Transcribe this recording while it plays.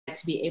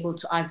to be able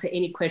to answer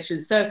any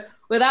questions. So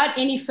without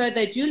any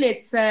further ado,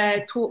 let's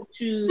talk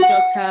to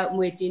Dr.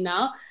 Moeti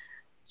now.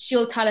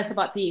 She'll tell us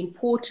about the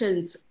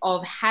importance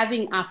of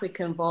having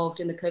Africa involved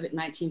in the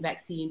COVID-19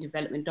 vaccine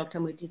development. Dr.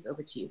 Moeti, it's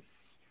over to you.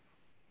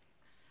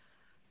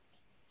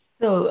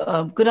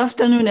 So, good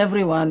afternoon,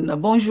 everyone.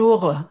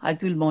 Bonjour à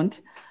tout le monde.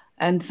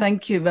 And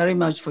thank you very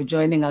much for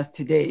joining us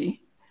today.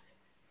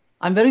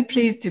 I'm very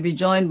pleased to be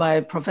joined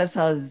by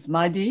Professors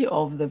Madhi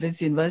of the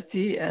Wits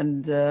University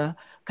and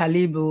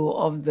Kaleebu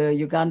of the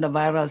Uganda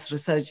Virus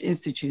Research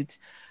Institute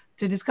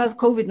to discuss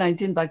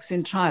COVID-19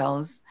 vaccine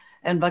trials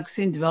and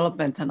vaccine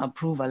development and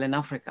approval in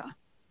Africa.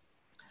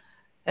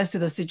 As to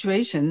the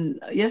situation,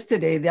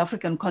 yesterday, the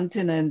African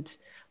continent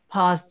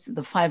passed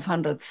the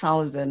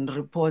 500,000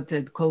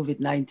 reported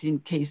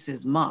COVID-19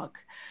 cases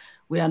mark.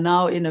 We are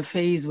now in a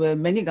phase where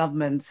many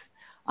governments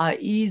are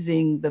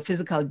easing the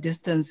physical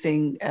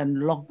distancing and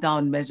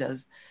lockdown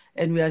measures.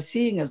 And we are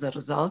seeing as a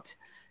result,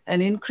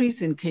 an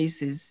increase in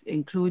cases,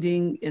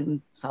 including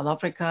in South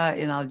Africa,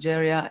 in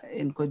Algeria,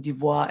 in Cote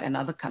d'Ivoire, and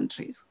other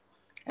countries.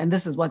 And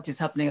this is what is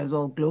happening as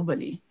well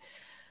globally.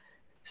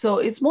 So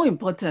it's more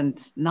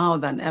important now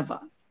than ever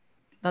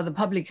that the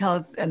public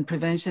health and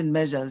prevention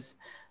measures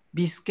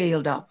be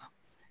scaled up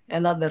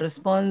and that the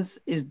response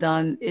is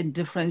done in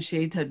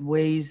differentiated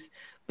ways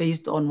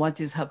based on what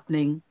is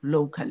happening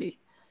locally.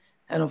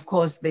 And of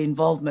course, the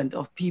involvement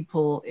of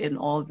people in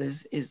all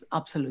this is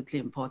absolutely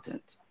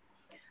important.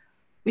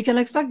 We can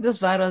expect this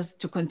virus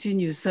to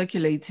continue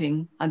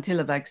circulating until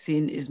a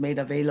vaccine is made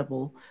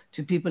available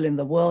to people in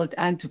the world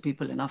and to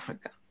people in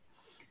Africa.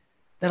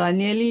 There are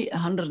nearly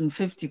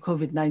 150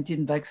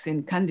 COVID-19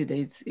 vaccine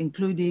candidates,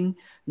 including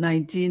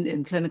 19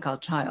 in clinical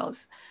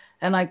trials.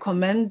 And I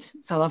commend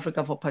South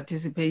Africa for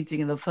participating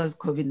in the first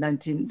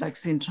COVID-19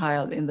 vaccine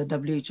trial in the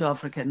WHO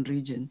African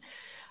region.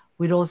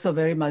 We'd also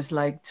very much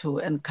like to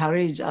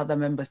encourage other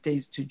member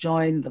states to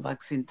join the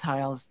vaccine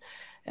trials.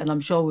 And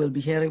I'm sure we'll be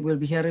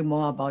hearing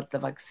more about the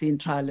vaccine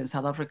trial in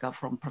South Africa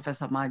from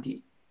Professor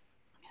Madhi.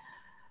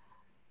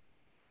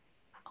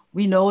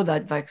 We know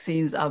that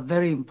vaccines are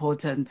very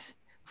important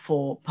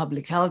for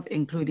public health,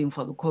 including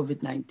for the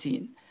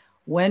COVID-19.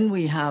 When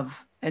we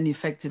have an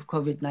effective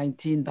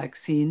COVID-19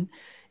 vaccine,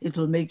 it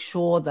will make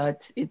sure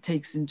that it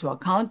takes into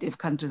account, if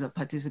countries have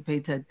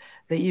participated,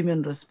 the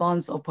immune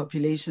response of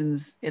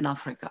populations in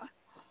Africa.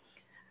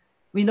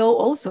 We know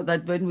also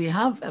that when we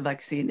have a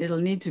vaccine, it'll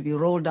need to be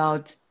rolled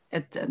out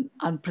at an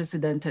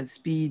unprecedented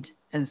speed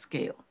and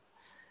scale.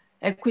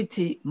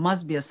 Equity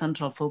must be a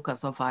central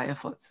focus of our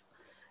efforts.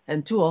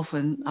 And too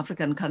often,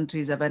 African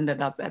countries have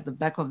ended up at the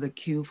back of the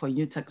queue for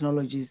new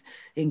technologies,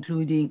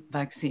 including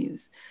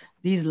vaccines.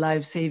 These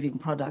life-saving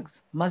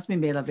products must be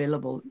made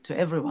available to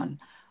everyone,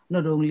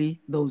 not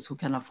only those who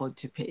can afford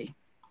to pay.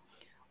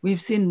 We've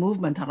seen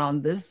movement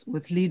around this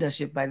with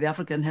leadership by the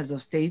African heads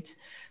of state,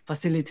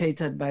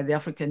 facilitated by the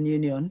African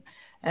Union,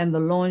 and the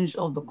launch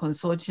of the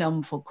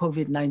Consortium for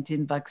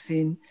COVID-19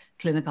 Vaccine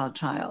Clinical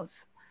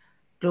Trials.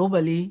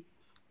 Globally,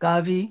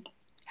 Gavi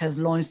has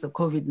launched the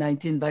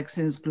COVID-19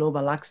 Vaccines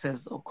Global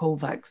Access, or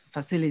COVAX,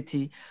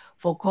 facility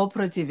for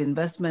cooperative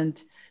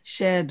investment,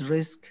 shared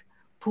risk,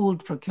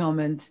 pooled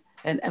procurement,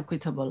 and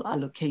equitable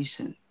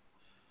allocation.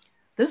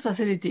 This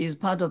facility is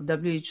part of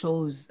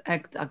WHO's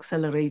ACT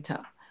Accelerator,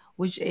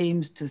 which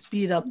aims to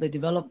speed up the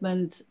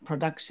development,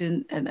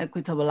 production, and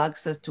equitable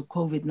access to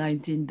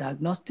COVID-19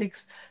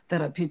 diagnostics,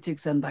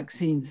 therapeutics, and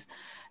vaccines.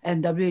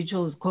 And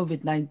WHO's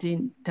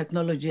COVID-19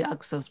 Technology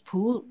Access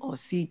Pool, or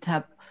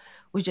CTAP,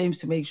 which aims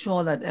to make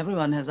sure that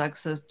everyone has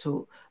access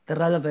to the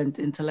relevant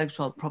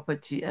intellectual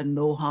property and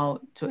know-how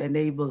to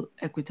enable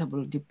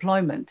equitable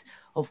deployment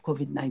of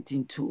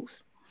COVID-19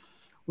 tools.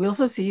 We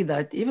also see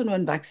that even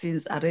when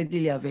vaccines are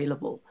readily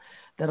available,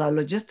 there are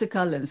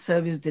logistical and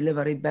service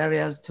delivery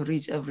barriers to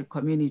reach every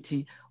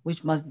community,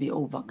 which must be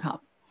overcome.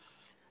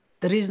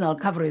 The regional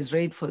coverage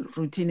rate for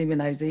routine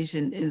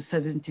immunization is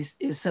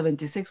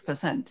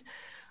 76%,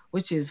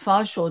 which is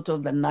far short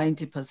of the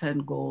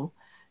 90% goal.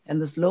 And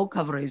this low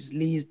coverage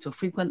leads to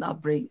frequent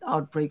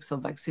outbreaks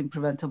of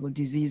vaccine-preventable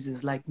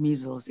diseases like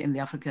measles in the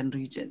African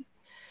region.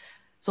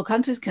 So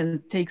countries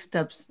can take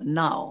steps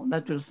now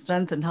that will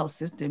strengthen health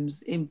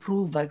systems,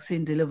 improve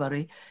vaccine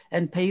delivery,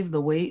 and pave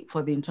the way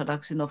for the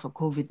introduction of a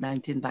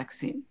COVID-19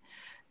 vaccine.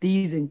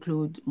 These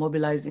include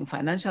mobilizing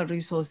financial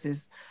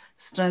resources,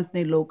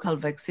 strengthening local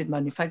vaccine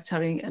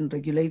manufacturing and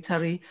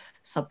regulatory,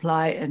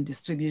 supply and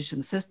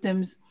distribution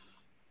systems,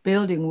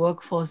 building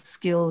workforce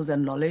skills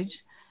and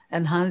knowledge,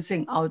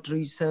 enhancing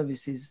outreach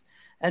services,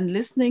 and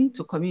listening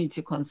to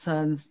community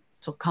concerns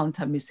to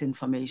counter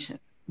misinformation.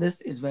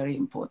 This is very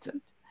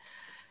important.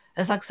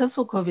 A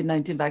successful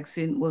COVID-19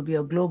 vaccine will be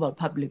a global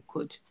public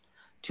good.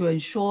 To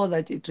ensure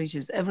that it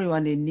reaches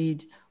everyone in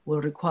need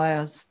will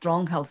require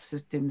strong health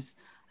systems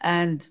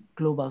and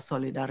global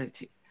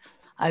solidarity.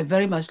 I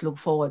very much look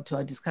forward to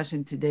our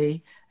discussion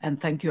today, and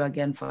thank you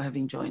again for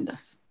having joined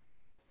us.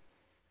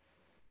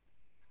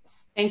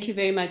 Thank you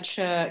very much,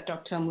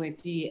 Dr.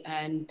 Moeti.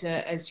 And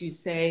as you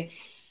say,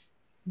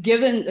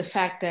 given the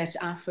fact that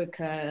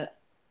Africa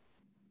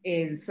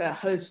is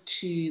host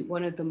to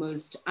one of the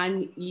most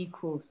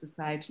unequal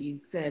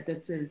societies.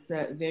 This is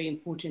very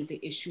important, the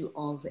issue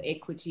of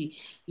equity.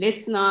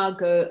 Let's now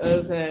go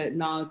over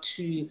now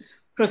to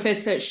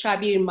Professor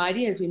Shabir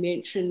Madhi. As we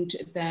mentioned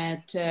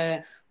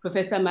that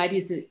Professor Madhi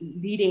is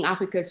leading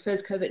Africa's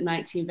first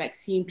COVID-19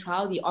 vaccine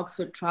trial, the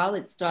Oxford trial.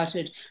 It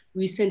started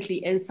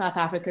recently in South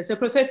Africa. So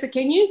Professor,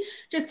 can you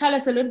just tell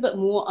us a little bit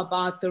more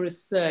about the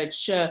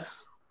research?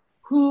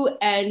 Who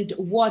and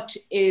what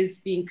is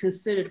being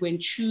considered when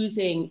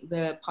choosing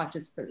the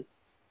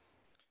participants?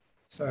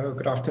 So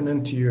good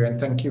afternoon to you, and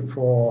thank you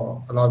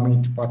for allowing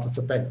me to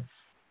participate.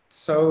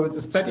 So the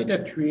study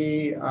that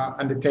we are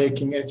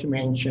undertaking, as you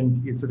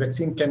mentioned, is a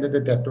vaccine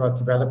candidate that was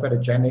developed at the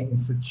Jenner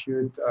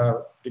Institute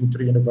linked to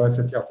the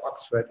University of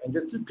Oxford. And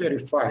just to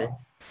clarify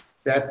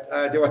that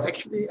there was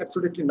actually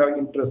absolutely no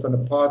interest on the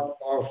part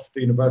of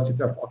the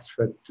University of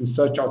Oxford to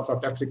search out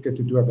South Africa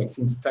to do a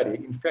vaccine study.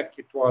 In fact,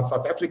 it was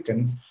South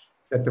Africans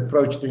that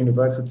approached the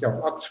University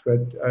of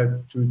Oxford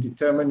to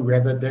determine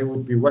whether they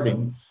would be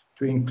willing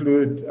to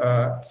include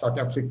South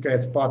Africa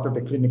as part of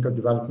the clinical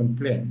development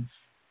plan.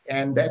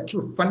 And the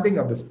actual funding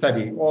of the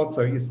study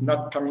also is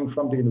not coming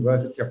from the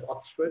University of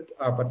Oxford,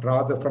 but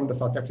rather from the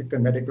South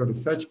African Medical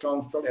Research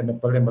Council and the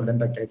Bill and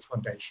Melinda Gates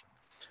Foundation.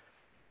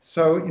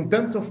 So in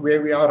terms of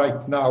where we are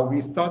right now, we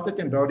started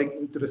enrolling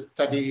into the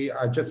study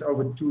just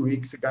over 2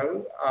 weeks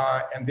ago,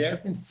 and there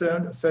have been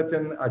certain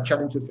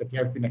challenges that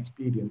have been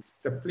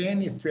experienced. The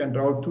plan is to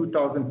enroll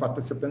 2,000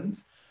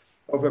 participants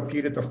over a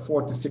period of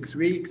 4 to 6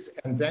 weeks,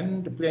 and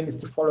then the plan is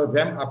to follow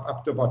them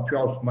up to about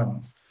 12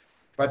 months.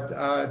 But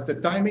the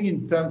timing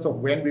in terms of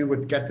when we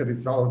would get the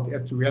result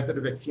as to whether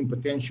the vaccine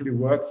potentially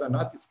works or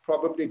not is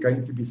probably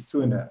going to be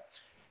sooner.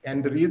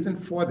 And the reason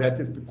for that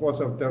is because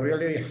of the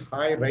really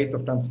high rate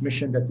of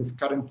transmission that is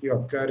currently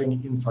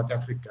occurring in South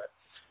Africa.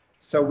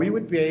 So we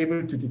would be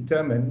able to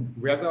determine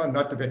whether or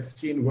not the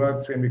vaccine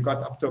works when we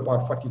got up to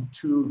about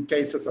 42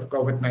 cases of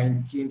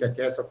COVID-19 that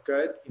has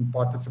occurred in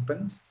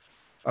participants.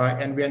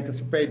 And we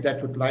anticipate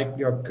that would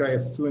likely occur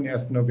as soon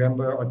as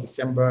November or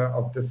December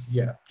of this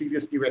year.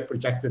 Previously, we had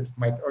projected it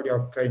might only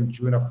occur in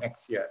June of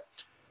next year.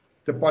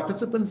 The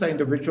participants are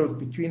individuals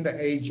between the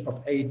age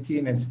of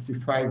 18 and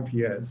 65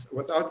 years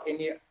without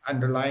any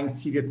underlying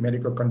serious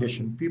medical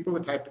condition. People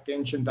with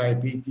hypertension,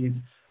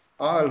 diabetes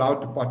are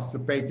allowed to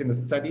participate in the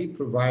study,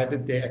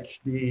 provided they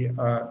actually,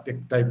 the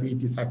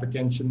diabetes,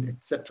 hypertension,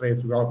 etc.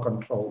 is well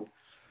controlled.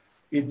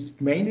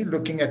 It's mainly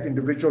looking at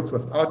individuals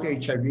without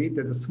HIV.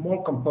 There's a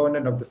small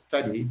component of the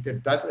study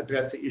that does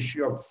address the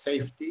issue of the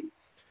safety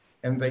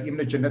and the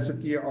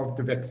immunogenicity of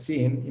the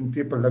vaccine in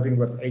people living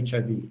with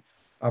HIV.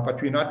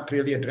 But we're not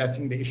really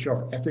addressing the issue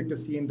of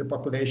efficacy in the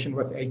population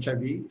with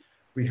HIV.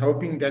 We're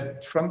hoping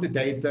that from the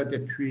data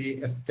that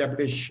we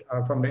establish,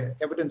 from the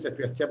evidence that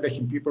we establish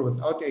in people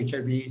without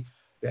HIV,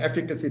 the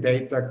efficacy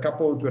data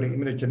coupled with the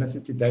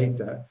immunogenicity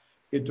data,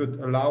 it would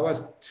allow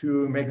us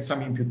to make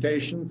some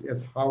imputations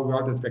as how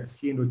well this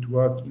vaccine would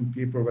work in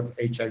people with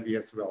HIV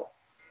as well.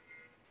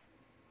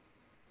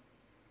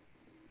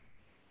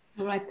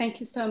 All right, thank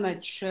you so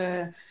much,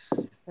 Dr.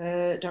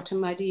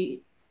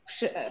 Madhi.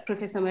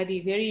 Professor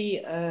Madhi,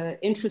 very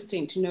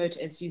interesting to note,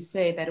 as you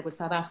say, that it was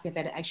South Africa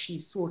that actually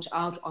sought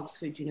out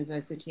Oxford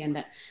University and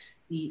that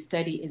the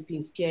study is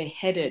being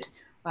spearheaded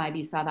by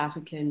the South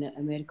African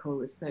Medical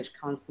Research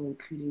Council,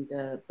 including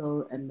the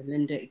Bill and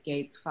Melinda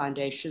Gates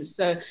Foundation.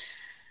 So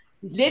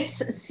let's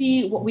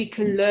see what we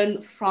can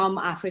learn from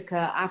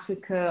Africa.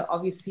 Africa,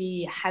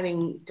 obviously,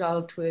 having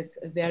dealt with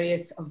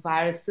various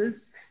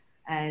viruses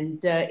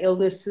and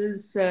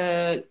illnesses.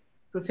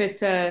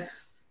 Professor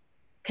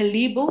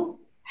Kaleebu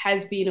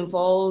has been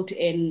involved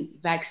in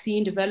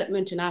vaccine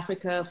development in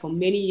Africa for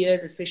many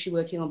years, especially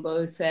working on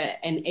both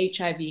an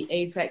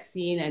HIV/AIDS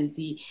vaccine and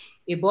the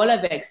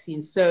Ebola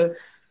vaccine. So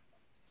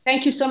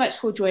thank you so much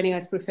for joining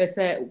us,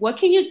 Professor. What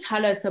can you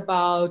tell us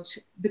about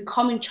the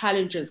common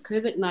challenges,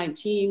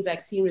 COVID-19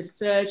 vaccine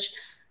research,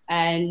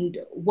 and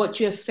what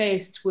you're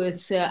faced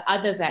with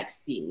other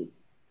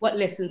vaccines? What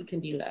lessons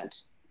can be learned?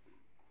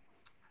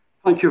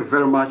 Thank you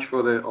very much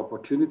for the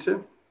opportunity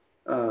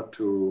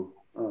to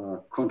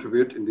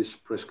contribute in this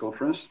press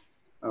conference.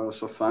 I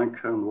also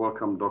thank and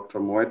welcome Dr.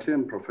 Moeti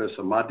and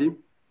Professor Madhi.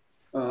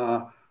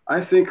 I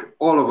think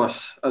all of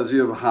us, as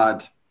you have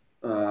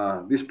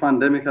heard, this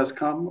pandemic has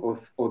come,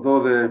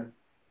 although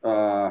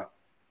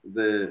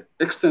the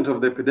extent of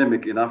the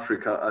epidemic in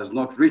Africa has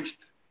not reached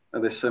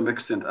the same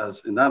extent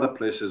as in other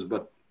places,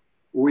 but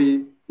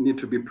we need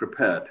to be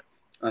prepared.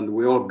 And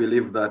we all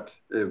believe that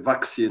a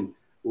vaccine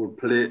will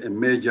play a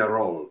major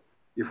role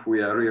if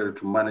we are really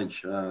to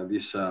manage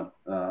this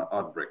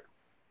outbreak.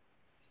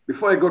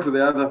 Before I go to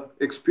the other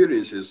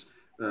experiences,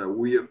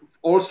 we are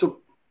also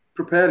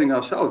preparing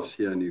ourselves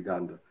here in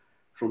Uganda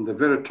from the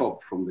very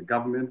top, from the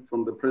government,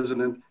 from the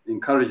president,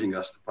 encouraging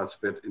us to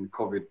participate in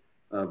COVID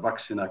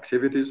vaccine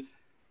activities,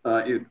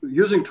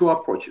 using two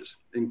approaches: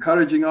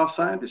 encouraging our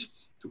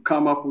scientists to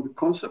come up with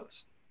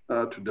concepts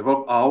to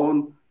develop our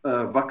own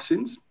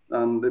vaccines,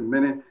 and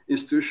many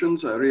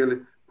institutions are really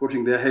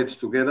putting their heads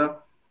together,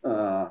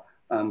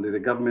 and the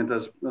government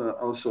has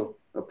also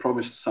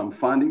promised some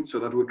funding so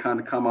that we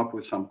can come up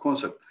with some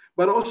concept,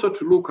 but also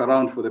to look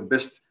around for the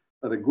best,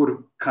 the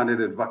good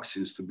candidate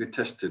vaccines to be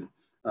tested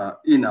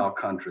in our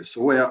country.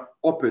 So we are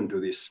open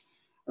to this,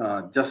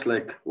 just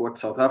like what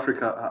South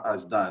Africa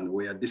has done.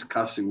 We are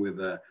discussing with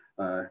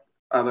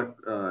other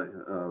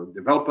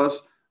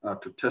developers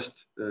to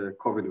test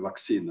COVID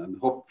vaccine, and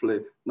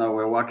hopefully now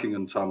we're working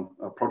on some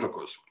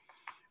protocols.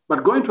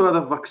 But going to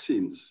other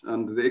vaccines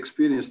and the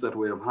experience that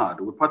we have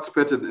had, we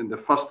participated in the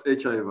first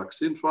HIV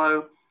vaccine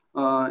trial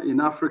in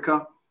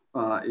Africa,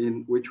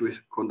 in which we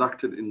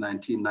conducted in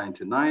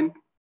 1999.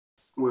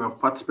 We have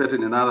participated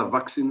in other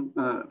vaccine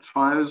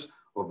trials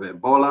of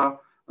Ebola.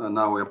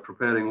 Now we're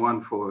preparing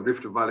one for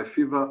Rift Valley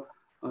fever.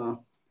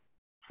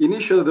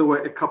 Initially, there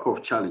were a couple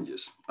of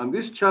challenges, and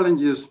these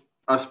challenges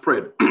are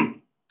spread.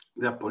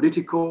 They are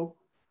political,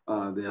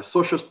 there are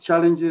social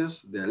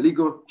challenges, there are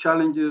legal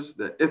challenges,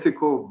 there are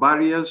ethical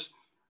barriers,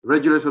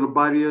 regulatory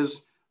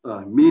barriers,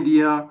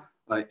 media,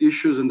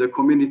 issues in the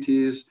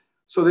communities.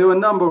 So there were a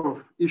number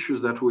of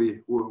issues that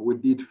we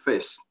did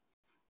face.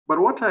 But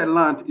what I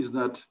learned is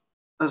that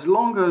as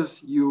long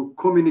as you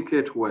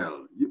communicate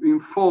well, you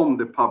inform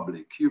the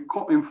public, you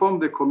inform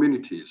the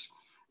communities,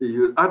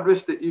 you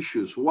address the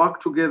issues, work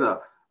together,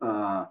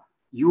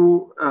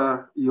 you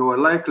are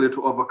likely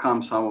to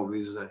overcome some of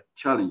these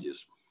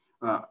challenges.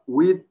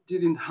 We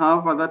didn't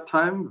have at that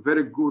time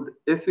very good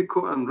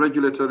ethical and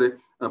regulatory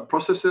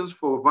processes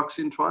for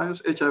vaccine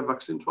trials, HIV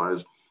vaccine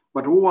trials,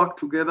 but we worked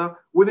together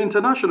with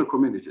international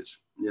communities.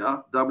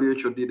 Yeah,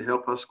 WHO did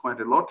help us quite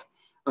a lot,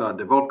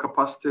 develop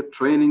capacity,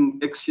 training,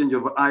 exchange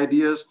of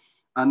ideas,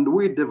 and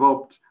we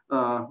developed,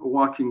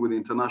 working with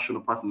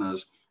international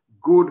partners,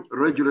 good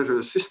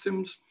regulatory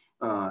systems,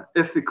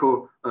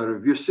 ethical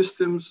review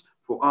systems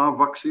for our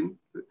vaccine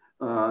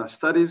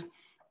studies.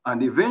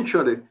 And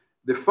eventually,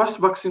 the first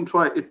vaccine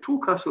trial, it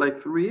took us like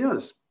 3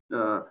 years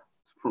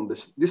from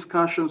the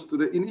discussions to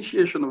the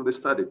initiation of the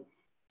study.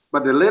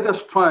 But the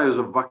latest trials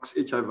of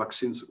HIV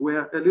vaccines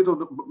were a little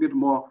bit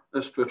more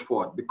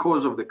straightforward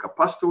because of the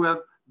capacity we had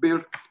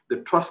built, the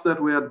trust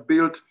that we had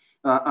built,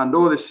 and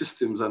all the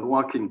systems and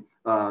working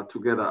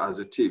together as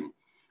a team.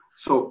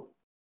 So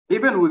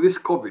even with this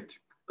COVID,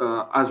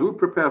 as we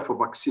prepare for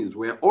vaccines,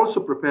 we are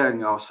also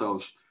preparing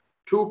ourselves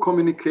to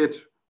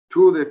communicate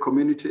to the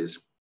communities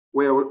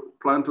where we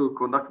plan to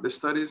conduct the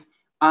studies,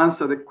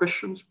 answer the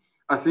questions.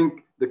 I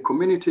think the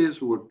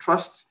communities will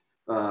trust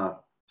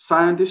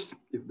scientists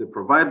if they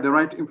provide the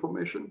right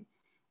information.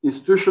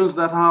 Institutions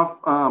that have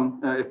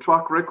a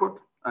track record,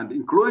 and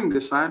including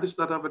the scientists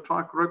that have a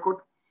track record,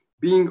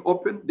 being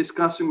open,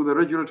 discussing with the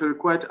regulatory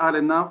quite early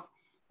enough,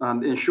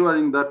 and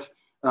ensuring that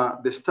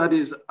the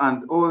studies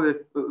and all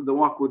the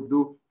work we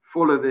do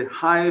follow the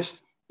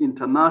highest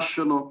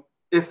international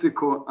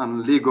ethical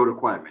and legal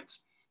requirements.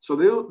 So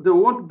there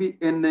won't be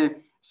any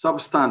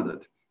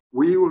substandard.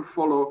 We will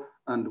follow,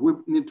 and we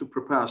need to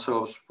prepare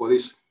ourselves for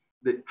this,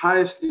 the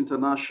highest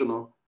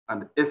international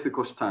and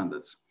ethical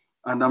standards.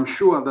 And I'm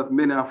sure that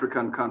many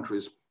African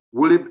countries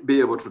will be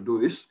able to do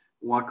this,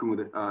 working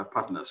with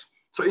partners.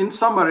 So in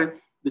summary,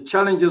 the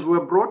challenges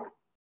were brought,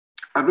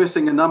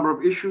 addressing a number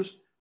of issues,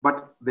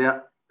 but they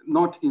are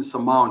not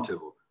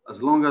insurmountable.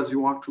 As long as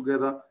you work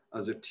together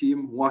as a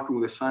team, working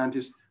with the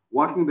scientists,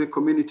 working with the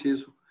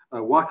communities,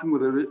 working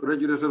with the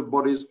regulatory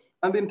bodies,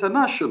 and the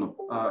international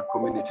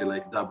community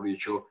like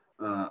WHO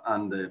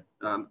and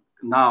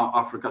now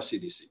Africa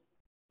CDC.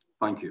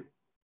 Thank you.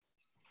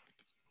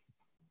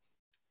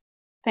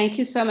 Thank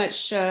you so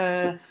much,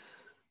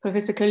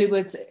 Professor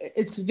Kaleebu.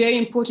 It's very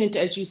important,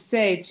 as you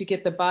say, to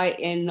get the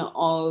buy-in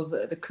of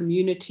the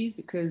communities,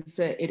 because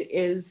it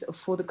is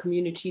for the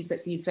communities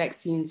that these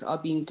vaccines are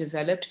being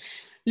developed.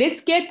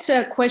 Let's get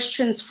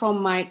questions from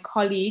my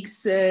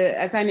colleagues.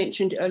 As I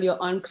mentioned earlier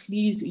on,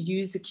 please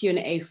use the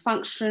Q&A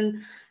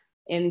function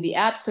in the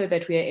app so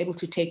that we are able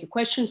to take your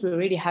questions. We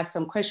already have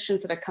some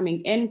questions that are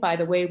coming in. By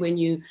the way, when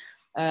you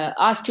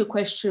ask your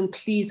question,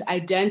 please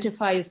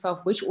identify yourself,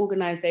 which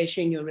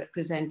organization you're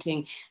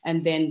representing,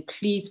 and then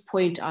please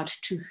point out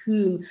to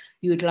whom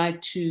you would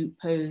like to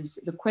pose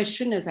the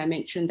question. As I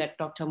mentioned, that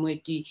Dr.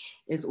 Moeti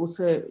is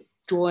also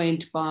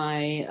joined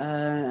by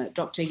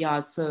Dr.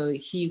 Yaz, so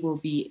he will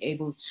be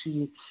able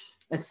to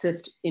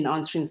assist in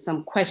answering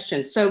some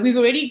questions. So we've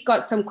already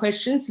got some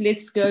questions.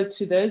 Let's go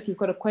to those. We've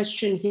got a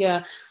question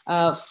here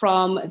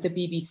from the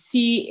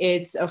BBC.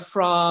 It's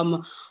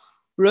from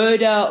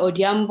Rhoda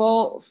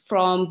Odiambo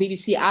from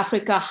BBC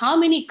Africa. How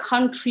many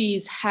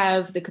countries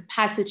have the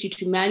capacity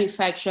to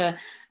manufacture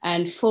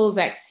and fill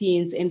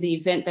vaccines in the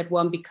event that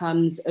one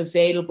becomes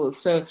available?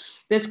 So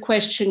this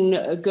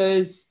question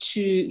goes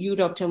to you,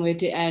 Dr.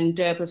 Moeti, and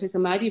Professor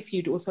Madhi. If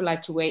you'd also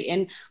like to weigh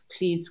in,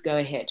 please go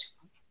ahead.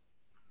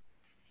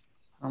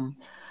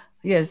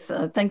 Yes,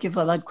 thank you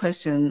for that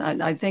question.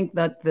 I think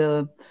that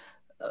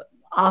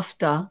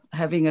after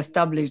having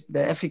established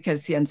the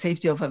efficacy and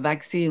safety of a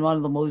vaccine, one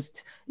of the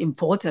most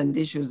important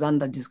issues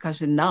under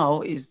discussion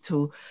now is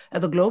to,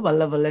 at the global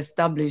level,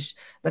 establish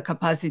the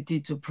capacity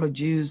to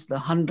produce the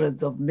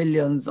hundreds of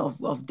millions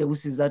of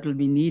doses that will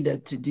be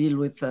needed to deal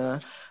with the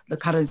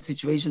current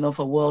situation of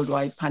a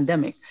worldwide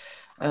pandemic.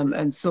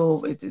 And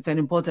so it's an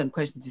important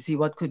question to see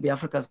what could be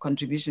Africa's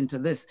contribution to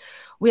this.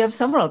 We have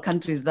several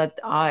countries that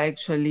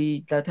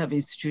have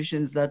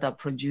institutions that are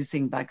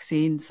producing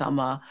vaccines. Some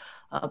are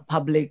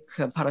public,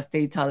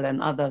 parastatal,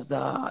 and others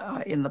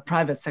are in the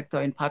private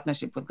sector in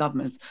partnership with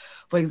governments.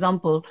 For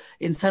example,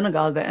 in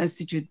Senegal, the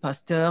Institut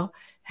Pasteur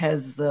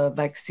has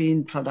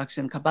vaccine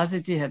production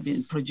capacity, have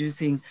been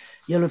producing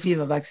yellow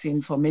fever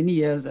vaccine for many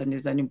years and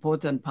is an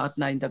important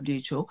partner in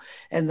WHO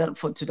and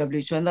to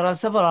WHO. And there are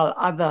several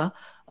other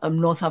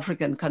North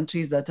African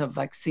countries that have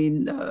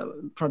vaccine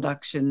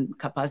production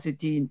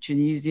capacity in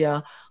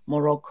Tunisia,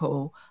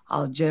 Morocco,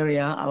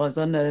 Algeria. I was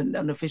on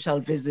an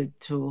official visit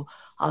to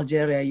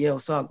Algeria a year or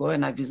so ago,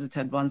 and I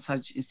visited one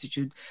such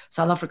institute.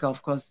 South Africa,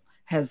 of course,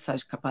 has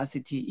such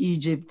capacity.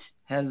 Egypt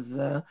has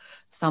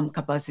some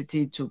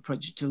capacity to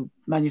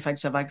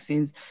manufacture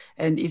vaccines.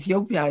 And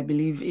Ethiopia, I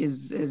believe,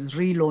 is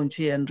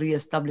relaunching and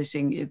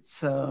reestablishing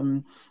its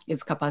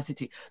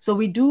capacity. So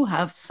we do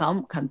have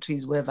some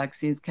countries where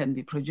vaccines can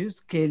be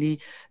produced.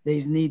 Clearly, there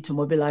is need to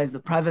mobilize the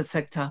private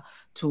sector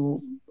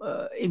to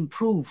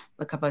improve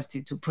the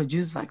capacity to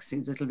produce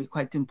vaccines. It will be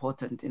quite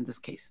important in this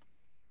case.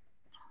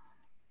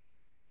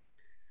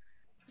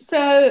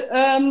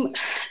 So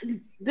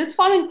this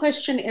following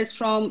question is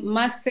from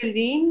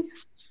Marceline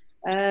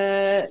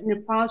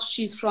Nepal.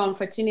 She's from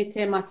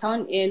Fraternité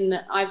Matin in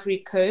Ivory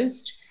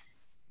Coast.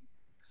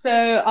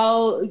 So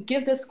I'll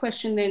give this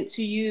question then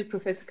to you,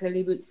 Professor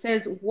Kaleebu. It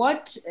says,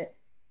 what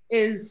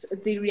is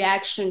the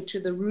reaction to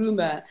the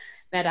rumor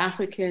that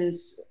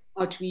Africans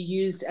are to be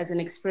used as an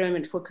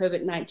experiment for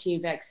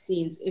COVID-19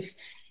 vaccines? If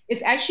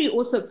it's actually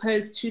also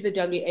posed to the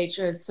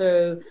WHO,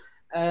 so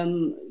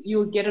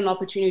you'll get an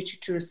opportunity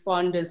to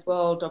respond as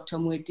well, Dr.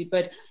 Moeti.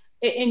 But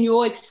in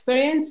your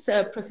experience,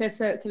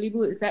 Professor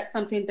Kaleebu, is that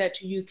something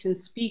that you can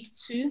speak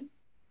to,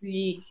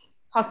 the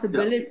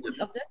possibility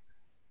of this?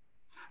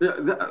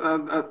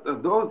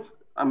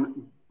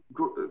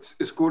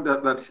 It's good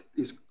that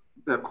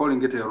they're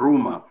calling it a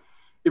rumor.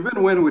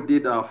 Even when we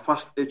did our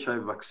first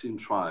HIV vaccine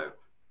trial,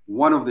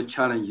 one of the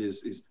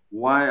challenges is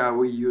why are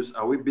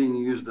we being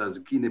used as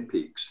guinea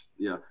pigs?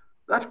 Yeah,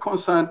 that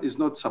concern is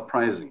not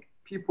surprising.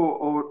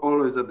 People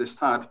always at the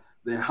start,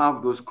 they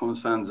have those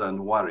concerns and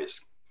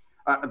worries.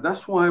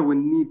 That's why we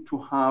need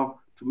to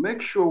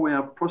make sure we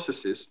have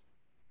processes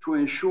to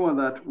ensure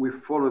that we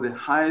follow the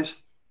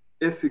highest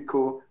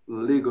ethical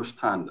legal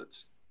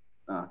standards,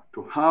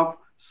 to have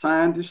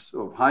scientists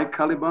of high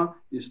caliber,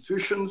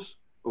 institutions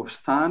of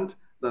stand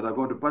that are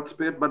going to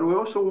participate, but we're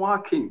also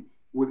working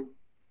with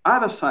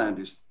other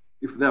scientists,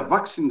 if there are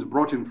vaccines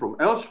brought in from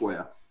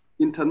elsewhere,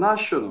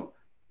 international,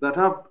 that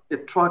have a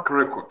track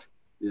record.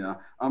 Yeah,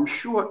 I'm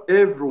sure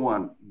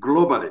everyone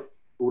globally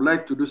would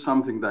like to do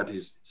something that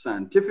is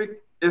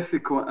scientific,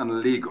 ethical,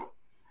 and legal.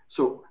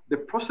 So the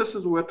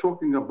processes we're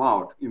talking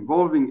about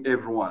involving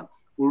everyone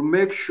will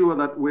make sure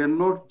that we're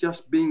not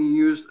just being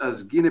used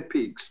as guinea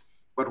pigs,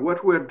 but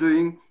what we're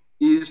doing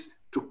is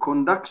to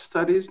conduct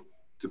studies,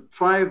 to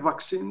try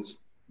vaccines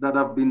that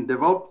have been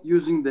developed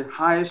using the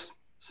highest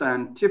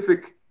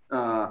scientific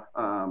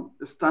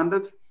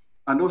standards,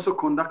 and also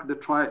conduct the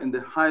trial in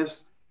the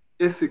highest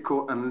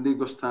ethical and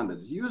legal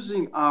standards,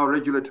 using our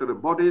regulatory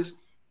bodies,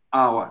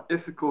 our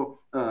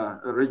ethical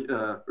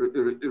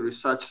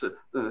research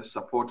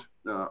support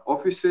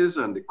offices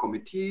and the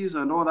committees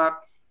and all that,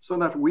 so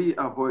that we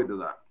avoid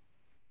that.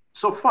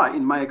 So far,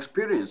 in my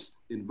experience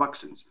in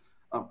vaccines,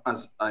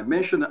 as I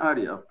mentioned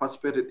earlier, I've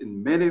participated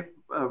in many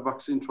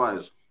vaccine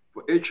trials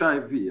for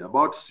HIV,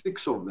 about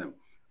 6 of them,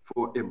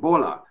 for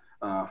Ebola,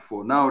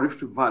 for now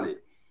Rift Valley.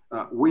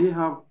 We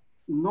have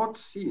not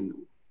seen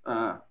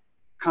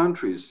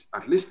countries,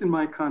 at least in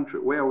my country,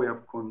 where we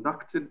have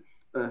conducted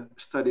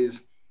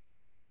studies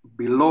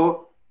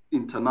below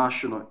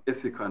international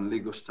ethical and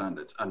legal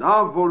standards. And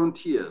our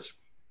volunteers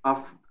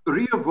are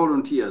real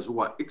volunteers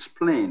who are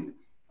explained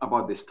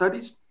about the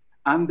studies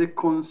and the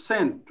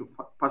consent to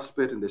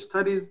participate in the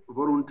studies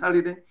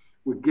voluntarily.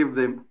 We give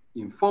them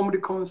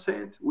informed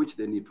consent, which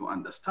they need to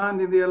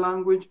understand in their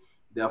language.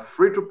 They are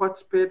free to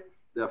participate.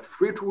 They are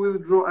free to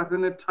withdraw at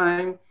any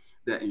time.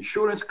 Their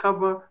insurance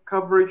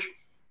coverage.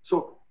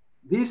 So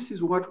this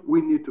is what we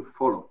need to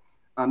follow.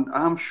 And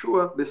I'm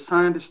sure the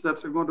scientists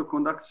that are going to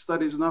conduct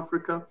studies in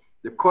Africa,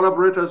 the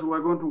collaborators who are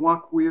going to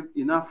work with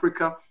in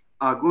Africa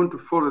are going to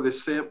follow the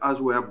same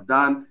as we have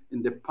done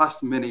in the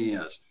past many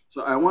years.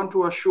 So I want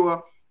to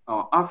assure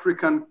our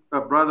African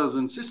brothers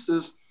and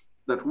sisters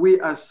that we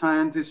as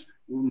scientists,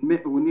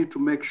 we need to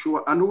make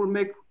sure, and we'll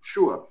make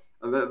sure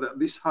that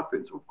this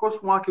happens. Of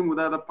course, working with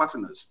other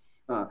partners,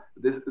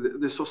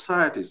 the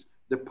societies,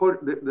 the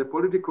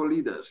political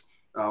leaders,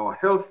 our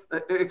health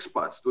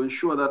experts, to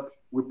ensure that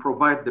we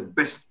provide the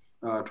best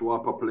to our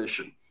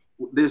population.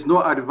 There's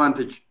no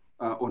advantage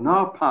on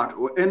our part,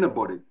 or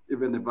anybody,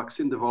 even a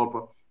vaccine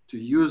developer, to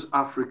use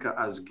Africa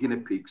as guinea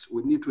pigs.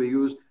 We need to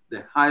use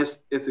the highest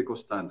ethical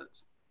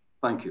standards.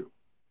 Thank you.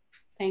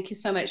 Thank you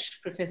so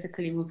much, Professor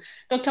Kaleebu.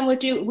 Dr.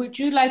 Moeti, would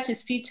you like to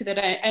speak to that?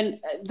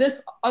 And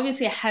this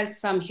obviously has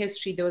some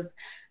history. There was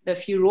the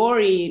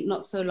furore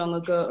not so long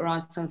ago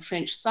around some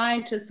French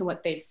scientists and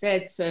what they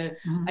said. So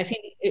I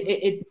think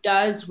it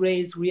does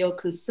raise real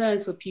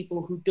concerns for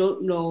people who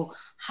don't know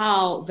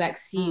how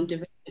vaccine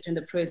development and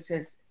the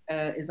process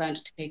is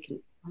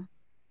undertaken.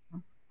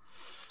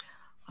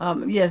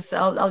 Yes,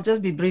 I'll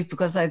just be brief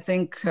because I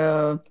think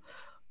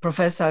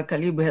Professor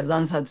Kaleebu has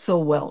answered so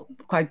well,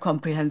 quite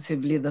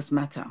comprehensively, this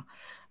matter.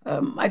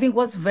 I think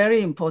what's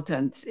very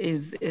important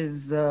is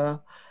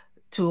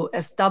to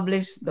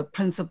establish the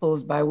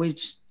principles by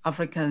which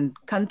African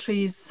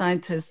countries,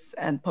 scientists,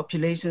 and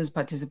populations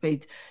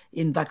participate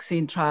in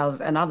vaccine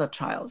trials and other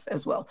trials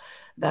as well,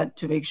 that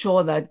to make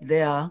sure that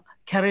they are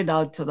carried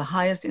out to the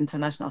highest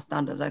international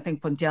standards. I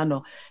think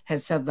Pontiano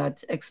has said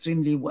that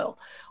extremely well.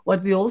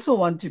 What we also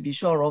want to be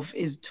sure of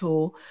is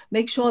to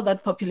make sure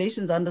that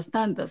populations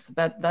understand this,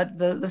 that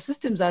the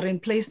systems are in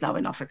place now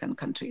in African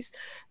countries,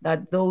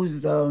 that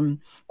those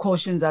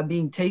cautions are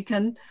being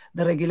taken,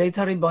 the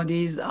regulatory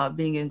bodies are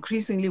being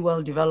increasingly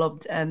well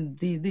developed, and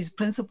these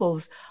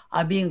principles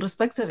are being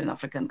respected in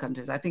African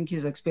countries. I think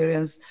his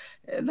experience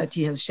that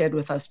he has shared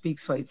with us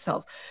speaks for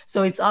itself.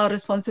 So it's our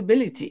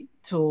responsibility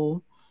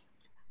to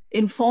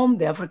inform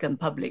the African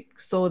public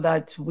so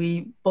that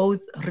we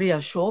both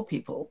reassure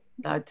people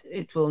that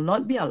it will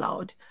not be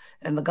allowed,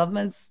 and the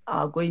governments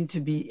are going to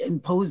be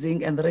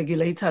imposing, and the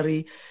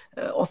regulatory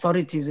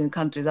authorities in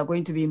countries are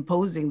going to be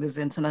imposing these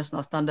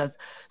international standards,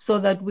 so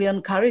that we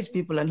encourage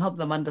people and help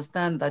them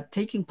understand that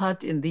taking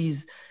part in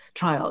these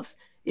trials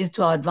is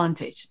to our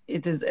advantage.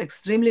 It is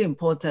extremely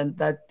important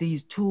that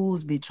these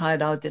tools be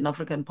tried out in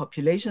African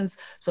populations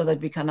so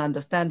that we can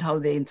understand how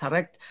they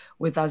interact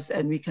with us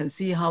and we can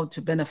see how to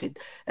benefit.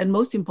 And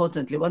most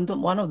importantly,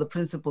 one of the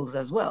principles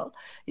as well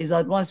is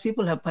that once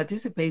people have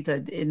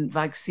participated in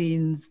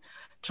vaccines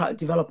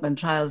development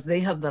trials,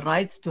 they have the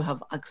right to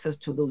have access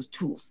to those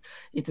tools.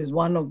 It is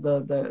one of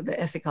the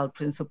ethical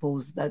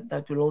principles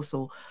that will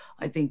also,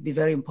 I think, be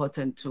very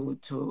important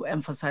to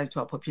emphasize to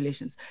our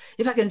populations.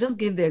 If I can just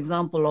give the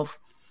example of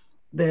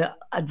the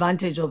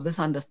advantage of this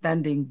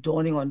understanding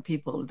dawning on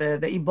people, the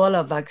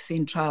Ebola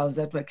vaccine trials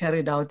that were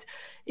carried out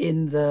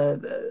in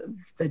the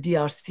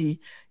DRC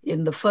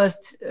in the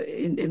first,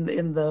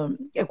 in the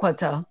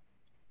Equator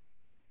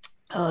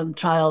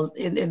trial,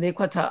 in the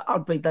Equator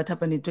outbreak that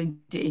happened in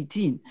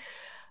 2018.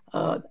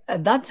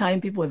 At that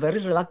time, people were very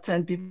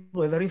reluctant, people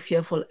were very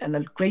fearful, and a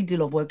great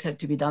deal of work had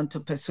to be done to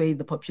persuade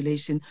the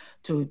population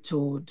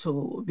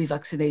to be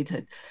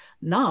vaccinated.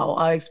 Now,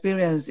 our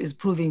experience is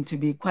proving to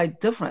be quite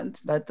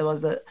different, that there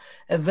was a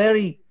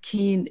very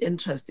keen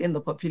interest in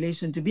the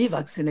population to be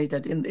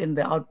vaccinated in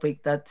the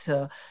outbreak that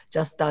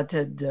just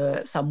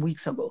started some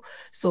weeks ago.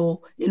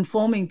 So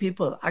informing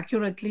people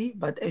accurately,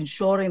 but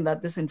ensuring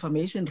that this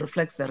information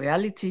reflects the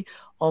reality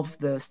of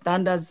the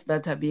standards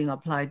that are being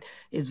applied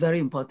is very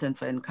important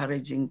for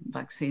encouraging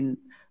vaccine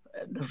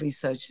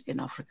research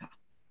in Africa.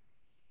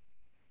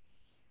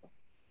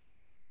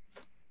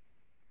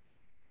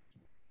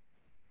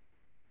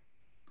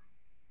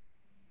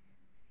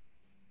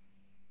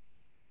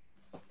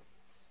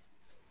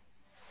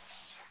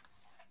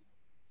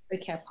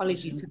 Okay,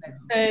 apologies for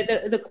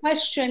that. So the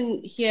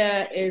question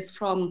here is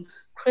from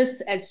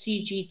Chris at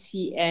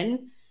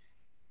CGTN.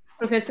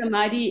 Professor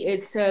Madhi,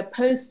 it's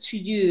posed to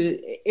you.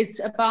 It's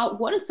about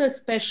what is so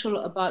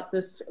special about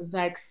this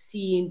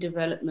vaccine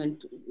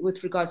development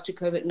with regards to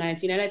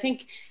COVID-19? And I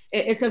think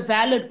it's a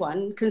valid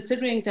one,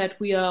 considering that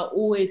we are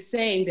always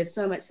saying there's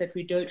so much that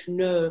we don't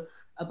know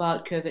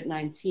about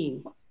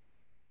COVID-19.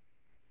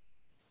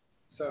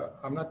 So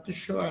I'm not too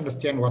sure I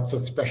understand what's so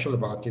special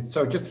about it.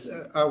 So just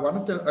one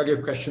of the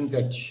earlier questions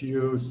that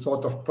you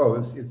sort of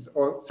posed is,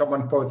 or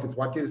someone posed, is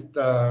what is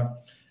the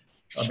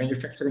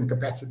manufacturing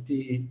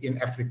capacity in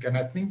Africa? And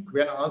I think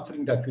when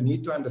answering that, we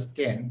need to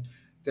understand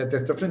that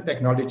there's different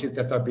technologies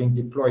that are being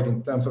deployed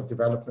in terms of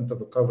development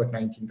of a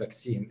COVID-19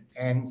 vaccine.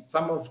 And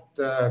some of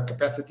the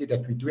capacity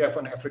that we do have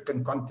on the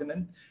African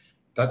continent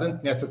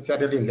doesn't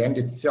necessarily lend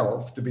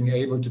itself to being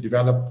able to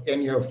develop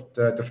any of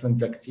the different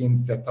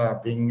vaccines that are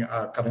being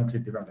currently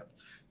developed.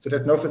 So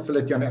there's no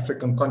facility on the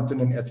African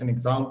continent, as an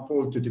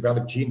example, to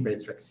develop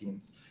gene-based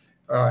vaccines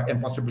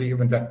and possibly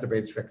even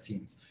vector-based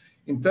vaccines.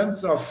 In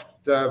terms of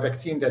the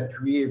vaccine that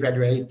we're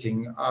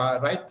evaluating,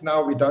 right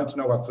now we don't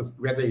know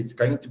whether it's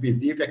going to be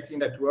the vaccine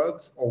that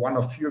works or one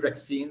of few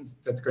vaccines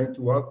that's going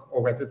to work,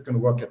 or whether it's going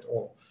to work at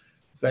all.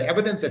 The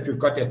evidence that we've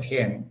got at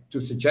hand to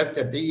suggest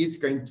that there is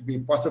going to be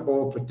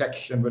possible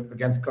protection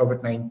against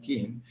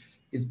COVID-19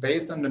 is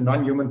based on the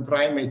non-human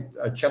primate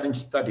challenge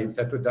studies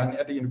that were done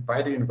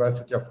by the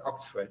University of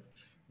Oxford,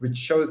 which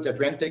shows that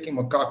when taking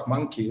macaque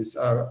monkeys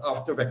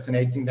after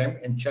vaccinating them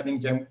and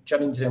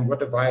challenging them with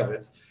the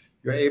virus,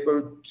 you're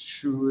able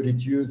to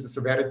reduce the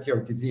severity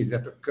of disease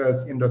that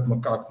occurs in those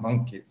macaque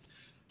monkeys.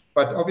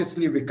 But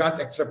obviously, we can't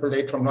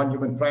extrapolate from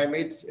non-human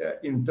primates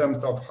in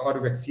terms of how the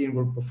vaccine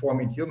will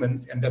perform in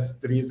humans, and that's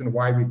the reason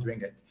why we're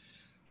doing it.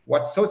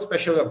 What's so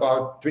special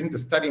about doing the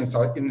study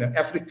in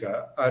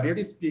Africa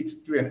really speaks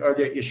to an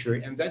earlier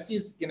issue, and that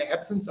is in the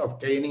absence of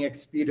gaining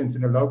experience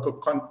in a local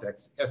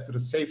context as to the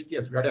safety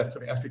as well as to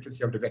the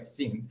efficacy of the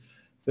vaccine.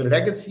 The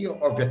legacy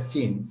of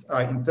vaccines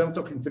in terms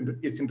of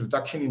its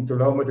introduction into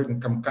low middle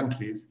income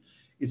countries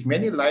is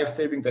many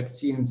life-saving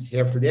vaccines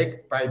have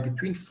lagged by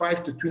between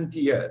 5 to 20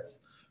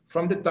 years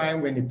from the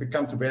time when it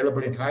becomes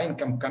available in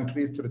high-income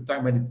countries to the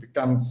time when it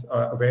becomes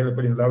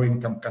available in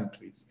low-income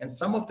countries. And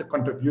some of the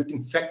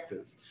contributing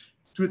factors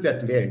to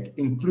that lag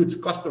includes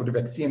cost of the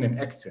vaccine and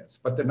access.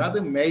 But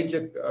another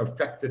major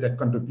factor that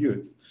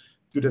contributes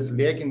to this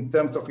lag in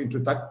terms of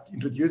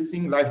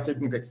introducing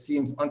life-saving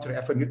vaccines onto the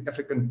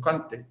African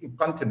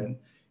continent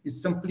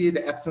is simply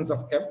the absence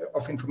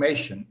of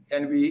information.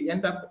 And we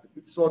end up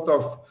sort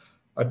of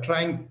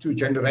trying to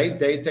generate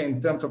data in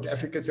terms of the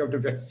efficacy of the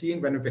vaccine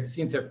when the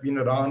vaccines have been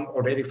around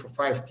already for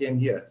 5-10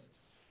 years.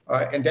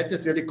 And that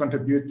has really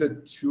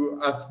contributed to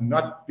us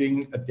not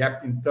being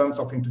adept in terms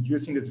of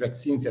introducing these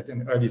vaccines at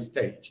an early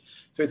stage.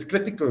 So it's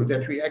critical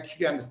that we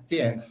actually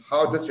understand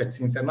how these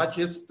vaccines, and not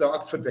just the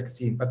Oxford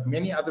vaccine, but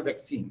many other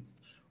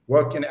vaccines,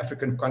 work in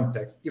African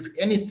context. If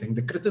anything,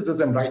 the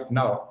criticism right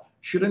now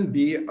shouldn't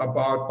be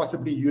about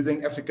possibly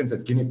using Africans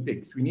as guinea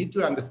pigs. We need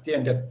to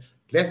understand that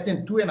less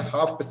than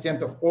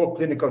 2.5% of all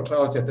clinical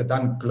trials that are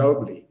done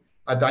globally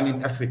are done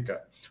in Africa,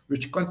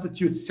 which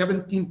constitutes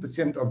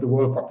 17% of the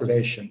world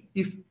population.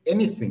 If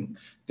anything,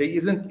 there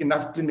isn't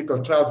enough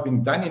clinical trials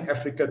being done in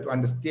Africa to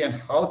understand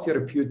how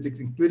therapeutics,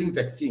 including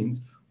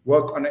vaccines,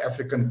 work on an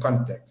African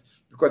context,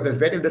 because there's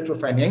very little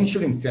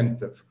financial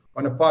incentive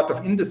on the part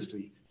of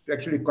industry to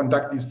actually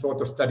conduct these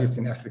sort of studies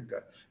in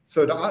Africa.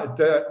 So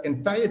the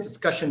entire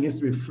discussion needs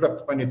to be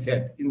flipped on its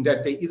head, in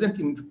that there isn't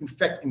in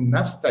fact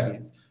enough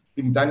studies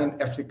being done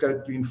in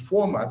Africa to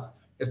inform us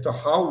as to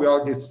how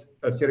well these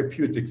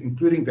therapeutics,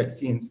 including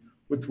vaccines,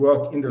 would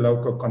work in the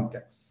local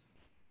context.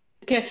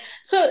 Okay,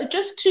 so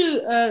just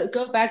to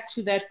go back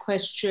to that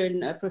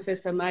question,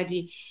 Professor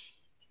Madhi,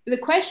 the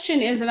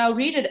question is, and I'll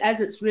read it as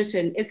it's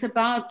written, it's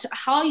about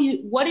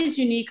what is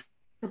unique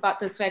about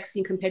this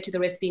vaccine compared to the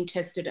rest being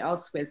tested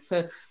elsewhere.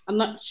 So I'm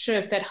not sure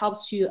if that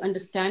helps you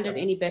understand it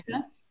any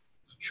better.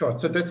 Sure.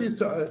 So this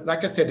is,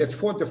 like I said, there's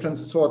 4 different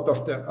sort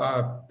of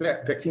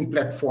the vaccine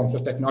platforms or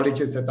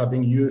technologies that are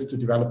being used to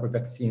develop a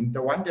vaccine.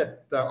 The one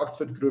that the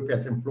Oxford Group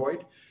has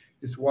employed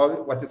is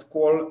what is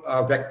called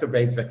a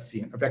vector-based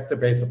vaccine, a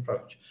vector-based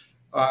approach.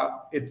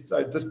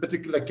 This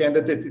particular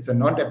candidate is a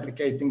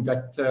non-replicating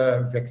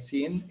vector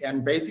vaccine.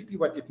 And basically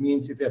what it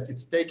means is that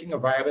it's taking a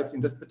virus, in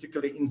this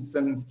particular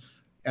instance,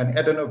 an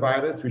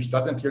adenovirus, which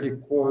doesn't really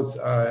cause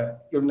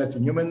illness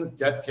in humans,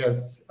 that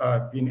has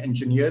been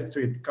engineered, so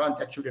it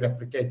can't actually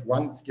replicate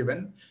once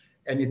given.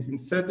 And it's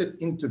inserted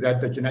into that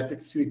the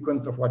genetic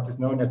sequence of what is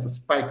known as a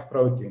spike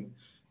protein.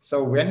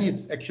 So when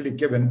it's actually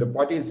given, the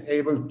body is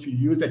able to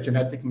use a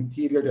genetic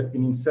material that's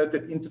been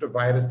inserted into the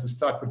virus to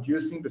start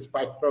producing the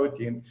spike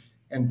protein.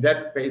 And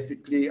that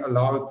basically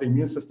allows the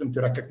immune system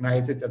to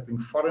recognize it as being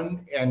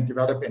foreign and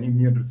develop an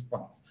immune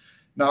response.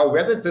 Now,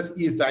 whether this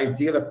is the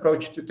ideal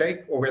approach to take,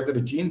 or whether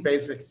the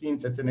gene-based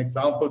vaccines, as an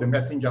example, the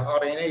messenger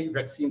RNA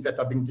vaccines that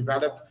are being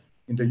developed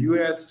in the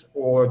US,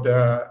 or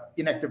the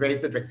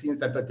inactivated vaccines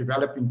that are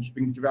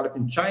being developed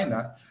in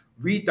China,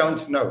 we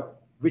don't know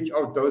which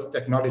of those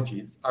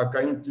technologies are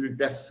going to be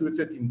best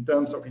suited in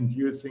terms of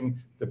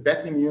inducing the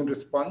best immune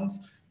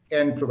response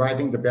and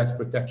providing the best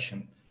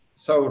protection.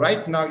 So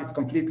right now it's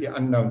completely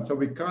unknown. So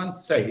we can't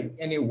say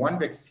any one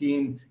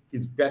vaccine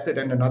is better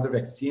than another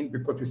vaccine,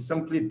 because we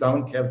simply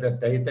don't have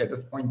that data at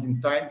this point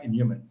in time in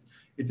humans.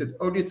 It is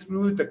only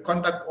through the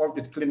conduct of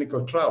these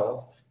clinical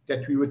trials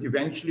that we would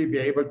eventually be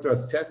able to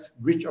assess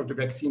which of the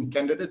vaccine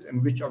candidates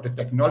and which of the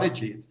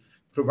technologies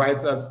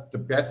provides us the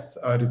best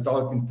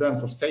result in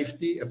terms of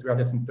safety as well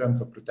as in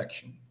terms of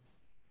protection.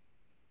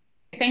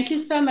 Thank you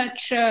so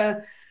much,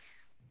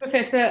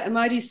 Professor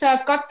Madhi. So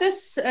I've got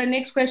this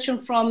next question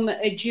from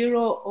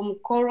Ejiro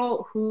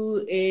Omkoro,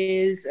 who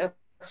is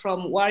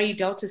from Wari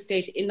Delta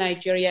State in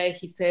Nigeria.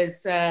 He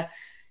says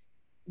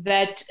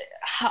that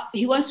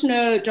he wants to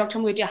know, Dr.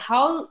 Moeti,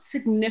 how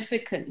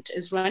significant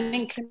is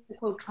running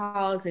clinical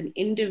trials in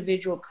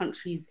individual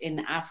countries in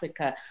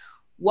Africa?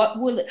 What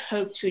will it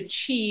hope to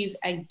achieve,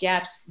 and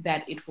gaps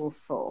that it will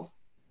fill?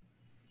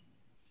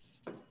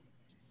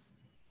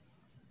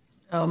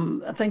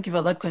 Thank you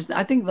for that question.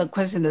 I think the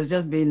question has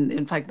just been,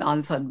 in fact,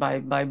 answered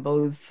by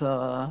both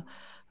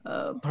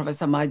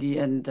Professor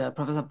Madhi and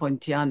Professor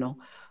Pontiano.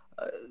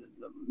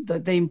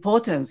 The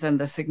importance and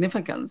the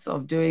significance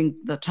of doing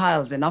the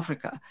trials in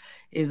Africa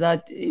is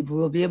that we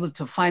will be able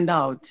to find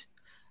out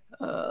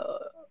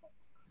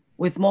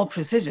with more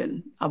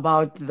precision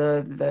about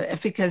the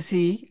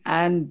efficacy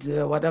and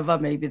whatever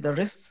may be the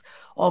risks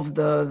of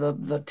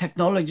the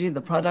technology,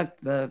 the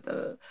product,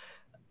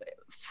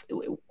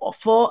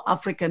 for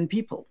African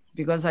people,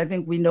 because I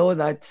think we know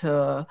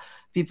that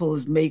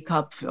people's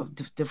makeup of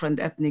different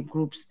ethnic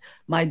groups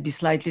might be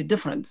slightly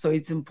different. So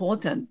it's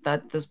important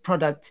that this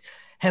product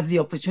have the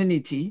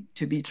opportunity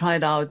to be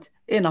tried out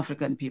in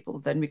African people.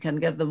 Then we can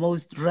get the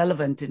most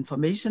relevant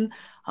information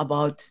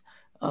about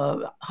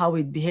how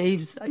it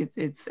behaves,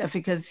 its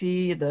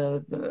efficacy,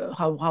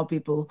 how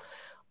people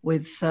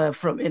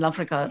from in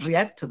Africa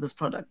react to this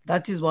product.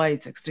 That is why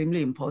it's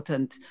extremely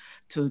important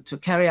to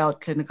carry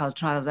out clinical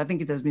trials. I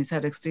think it has been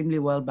said extremely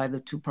well by the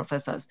two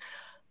professors,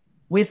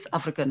 with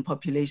African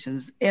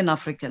populations in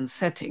African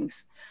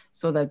settings,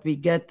 so that we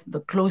get the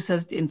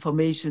closest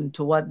information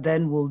to what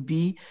then will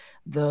be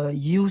the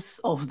use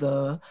of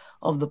the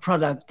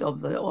product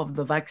of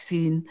the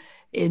vaccine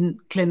in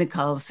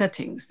clinical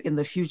settings in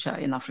the future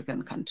in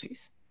African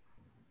countries.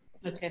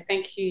 Okay,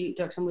 thank you,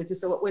 Dr. Moeti.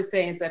 So what we're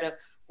saying is that a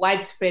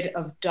widespread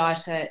of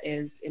data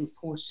is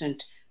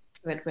important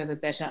so that we have a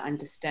better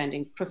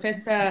understanding.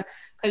 Professor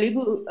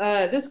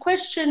Kaleebu, this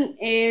question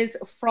is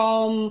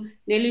from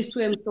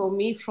Neliswe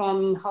Msomi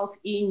from Health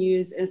E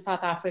News in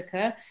South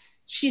Africa.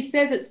 She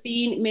says it's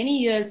been many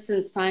years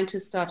since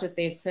scientists started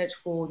their search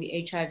for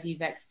the HIV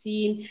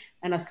vaccine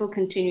and are still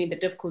continuing the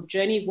difficult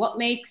journey. What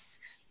makes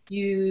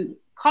you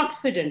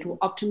confident or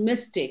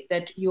optimistic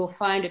that you'll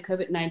find a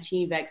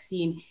COVID-19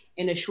 vaccine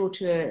in a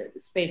shorter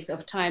space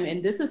of time?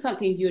 And this is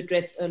something you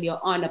addressed earlier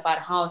on about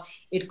how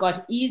it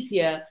got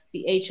easier,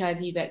 the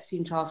HIV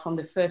vaccine trial from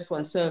the first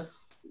one. So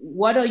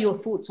what are your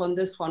thoughts on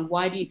this one?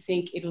 Why do you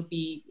think it'll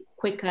be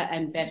quicker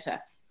and better?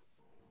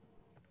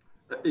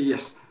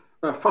 Yes.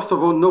 First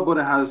of all,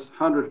 nobody has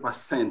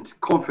 100%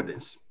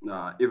 confidence,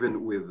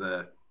 even with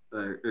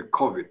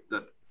COVID,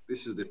 that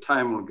this is the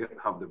time we'll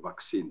have the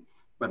vaccine.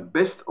 But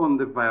based on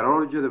the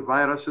virology, the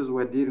viruses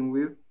we're dealing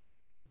with,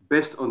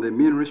 based on the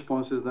immune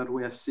responses that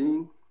we are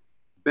seeing,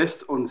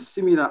 based on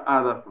similar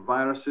other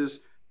viruses,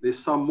 there's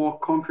some more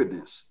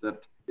confidence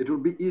that it will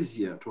be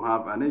easier to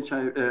have an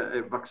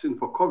a vaccine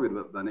for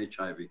COVID than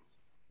HIV.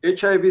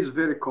 HIV is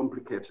very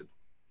complicated.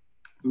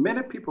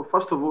 Many people,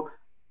 first of all,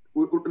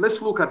 let's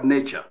look at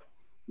nature.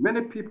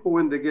 Many people,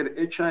 when they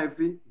get HIV,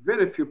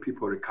 very few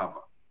people recover.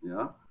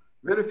 Yeah,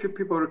 very few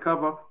people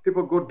recover.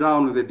 People go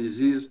down with the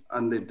disease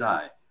and they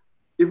die.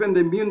 Even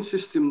the immune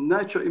system,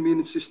 natural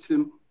immune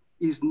system,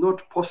 is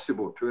not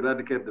possible to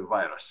eradicate the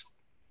virus.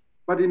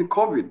 But in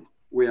COVID,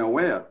 we are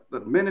aware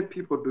that many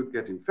people do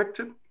get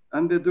infected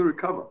and they do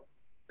recover.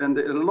 And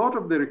a lot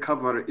of the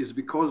recovery is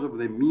because of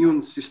the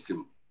immune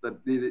system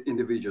that the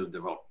individuals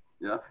develop.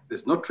 Yeah,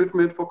 there's no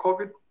treatment for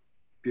COVID.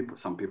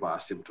 Some people are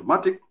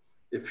symptomatic.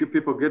 A few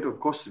people get, of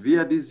course,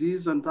 severe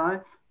disease and die.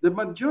 The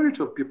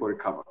majority of people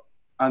recover.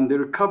 And the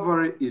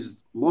recovery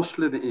is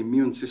mostly the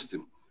immune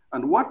system.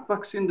 And what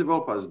vaccine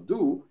developers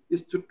do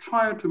is to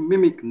try to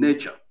mimic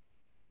nature.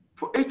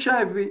 For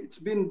HIV, it's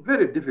been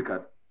very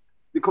difficult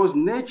because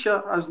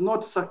nature has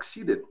not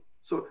succeeded.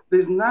 So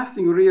there's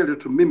nothing really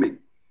to mimic.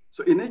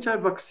 So in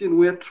HIV vaccine,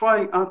 we are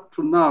trying up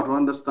to now to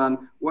understand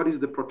what is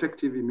the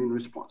protective immune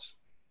response.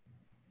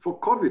 For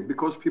COVID,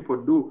 because people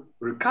do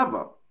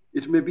recover,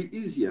 it may be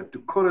easier to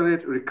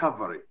correlate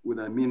recovery with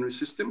the immune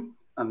system,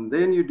 and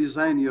then you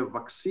design your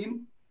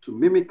vaccine to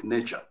mimic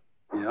nature.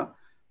 Yeah.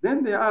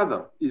 Then the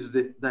other is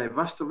the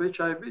diversity of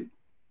HIV.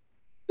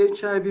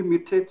 HIV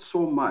mutates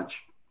so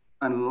much,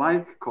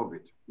 unlike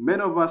COVID.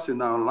 Many of us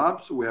in our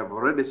labs, we have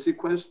already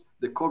sequenced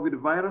the COVID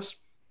virus.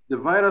 The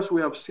virus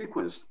we have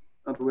sequenced,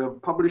 and we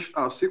have published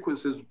our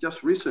sequences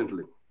just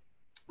recently.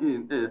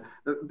 The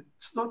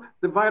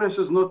virus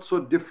is not so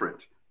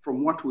different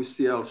from what we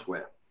see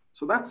elsewhere.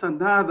 So that's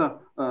another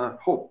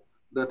hope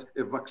that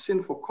a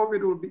vaccine for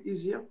COVID will be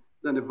easier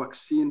than a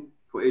vaccine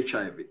for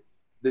HIV.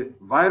 The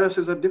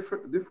viruses are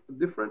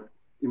different,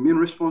 immune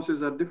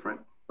responses are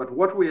different, but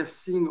what we are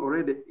seeing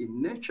already in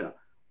nature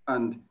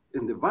and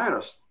in the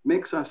virus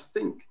makes us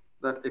think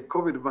that a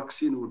COVID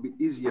vaccine will be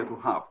easier to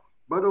have.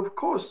 But of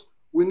course,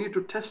 we need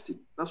to test it.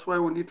 That's why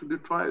we need to do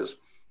trials.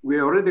 We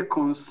are already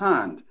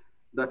concerned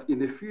that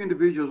in a few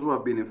individuals who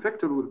have been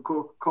infected with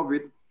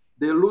COVID,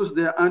 they lose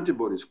their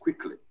antibodies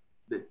quickly.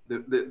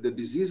 The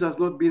disease has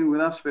not been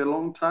with us for a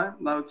long time.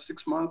 Now it's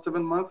 6 months,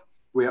 7 months.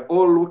 We are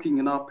all looking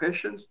in our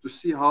patients to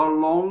see how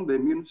long the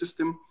immune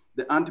system,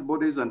 the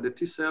antibodies and the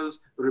T cells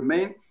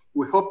remain.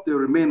 We hope they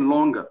remain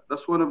longer.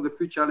 That's one of the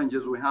few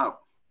challenges we have.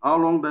 How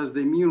long does the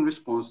immune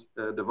response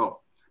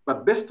develop?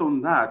 But based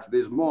on that,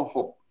 there's more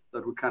hope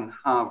that we can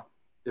have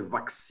a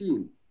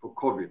vaccine for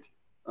COVID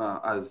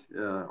as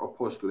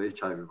opposed to the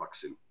HIV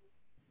vaccine.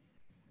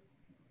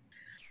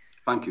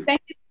 Thank you.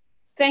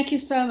 Thank you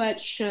so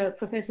much,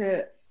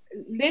 Professor.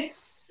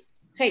 Let's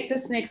take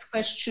this next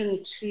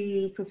question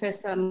to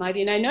Professor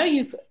Madhi. And I know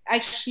you've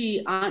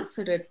actually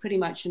answered it pretty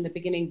much in the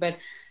beginning, but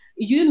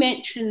you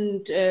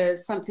mentioned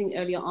something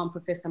earlier on,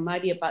 Professor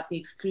Madhi, about the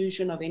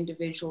exclusion of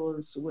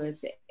individuals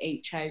with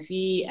HIV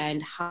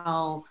and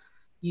how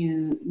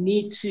you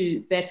need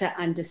to better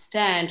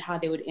understand how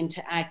they would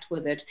interact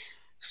with it.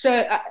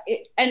 So,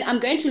 and I'm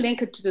going to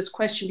link it to this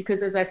question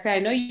because, as I say, I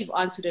know you've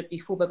answered it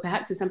before, but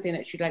perhaps it's something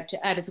that you'd like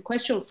to add. It's a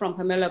question from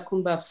Pamela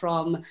Kumba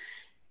from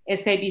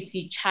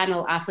SABC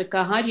Channel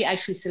Africa. How do you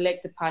actually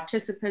select the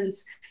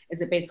participants?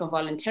 Is it based on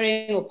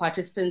volunteering, or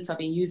participants are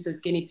being used as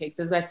guinea pigs?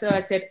 As I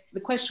said, the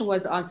question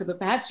was answered, but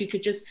perhaps you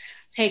could just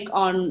take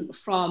on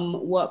from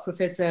what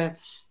Professor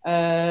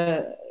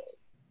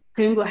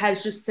Kaleebu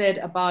has just said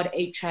about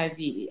HIV,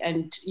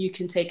 and you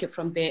can take it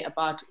from there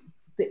about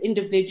the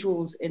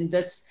individuals in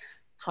this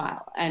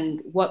trial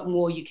and what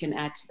more you can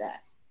add to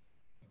that.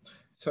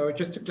 So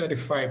just to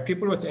clarify,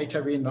 people with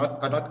HIV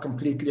are not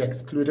completely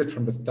excluded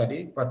from the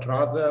study, but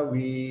rather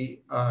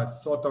we are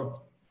sort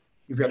of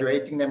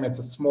evaluating them as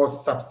a small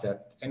subset,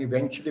 and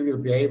eventually we'll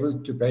be able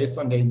to, based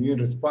on the immune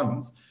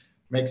response,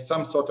 make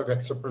some sort of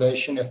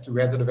extrapolation as to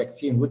whether the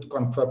vaccine would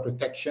confer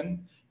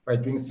protection by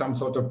doing some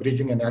sort of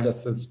bridging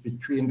analysis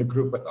between the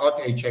group without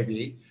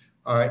HIV,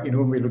 in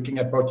whom we're looking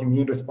at both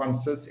immune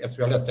responses as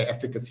well as the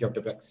efficacy of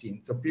the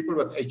vaccine. So people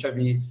with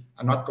HIV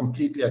are not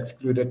completely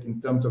excluded in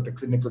terms of the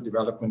clinical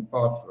development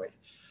pathway.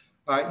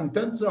 In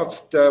terms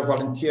of the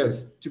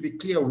volunteers, to be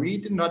clear, we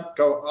did not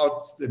go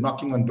out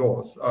knocking on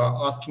doors,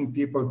 asking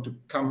people to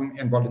come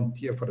and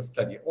volunteer for the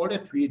study. All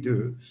that we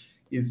do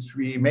is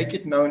we make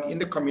it known in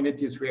the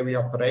communities where we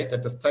operate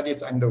that the study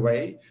is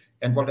underway,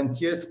 and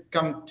volunteers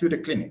come to the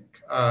clinic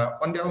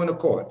on their own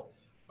accord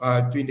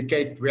to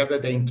indicate whether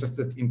they're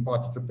interested in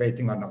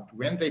participating or not.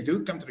 When they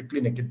do come to the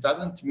clinic, it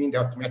doesn't mean they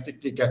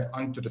automatically get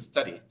onto the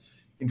study.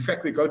 In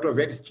fact, we go through a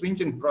very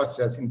stringent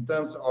process in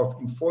terms of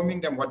informing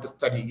them what the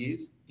study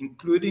is,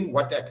 including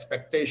what the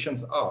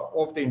expectations are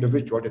of the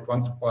individual that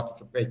wants to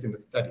participate in the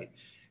study.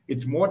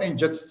 It's more than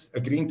just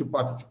agreeing to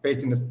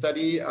participate in the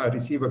study,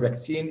 receive a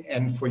vaccine,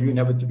 and for you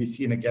never to be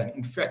seen again.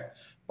 In fact,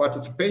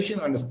 participation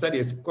on the study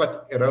is quite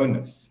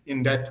erroneous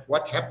in that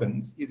what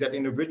happens is that an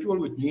individual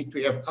would need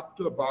to have up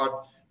to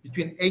about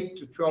between 8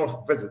 to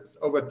 12 visits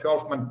over a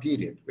 12-month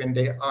period when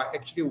they are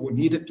actually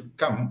needed to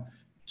come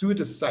to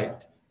the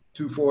site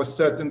for a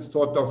certain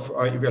sort of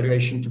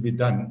evaluation to be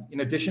done.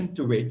 In addition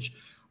to which,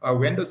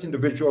 when those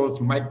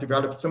individuals might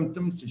develop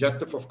symptoms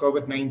suggestive of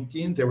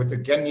COVID-19, they would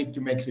again need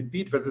to make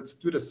repeat visits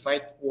to the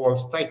site, or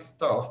site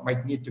staff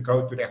might need to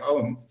go to their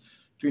homes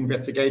to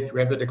investigate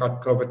whether they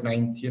got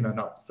COVID-19 or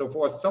not. So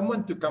for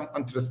someone to come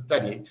onto the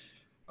study,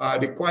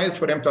 requires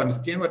for them to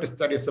understand what the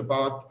study is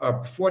about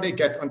before they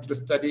get onto the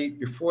study,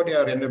 before they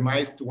are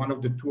randomized to one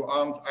of the two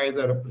arms,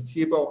 either a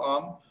placebo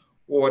arm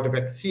or the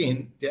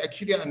vaccine. They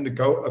actually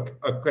undergo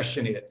a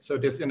questionnaire. So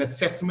there's an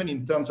assessment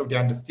in terms of the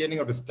understanding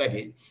of the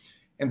study,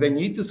 and they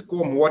need to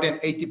score more than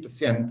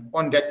 80%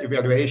 on that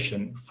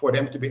evaluation for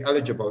them to be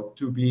eligible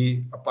to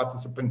be a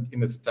participant in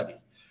the study.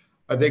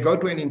 They go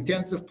through an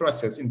intensive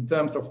process in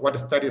terms of what the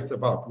study is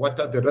about, what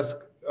are the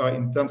risks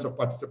in terms of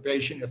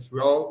participation, as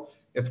well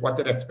as what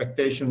are the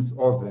expectations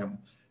of them.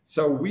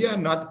 So we are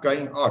not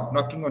going out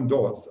knocking on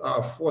doors,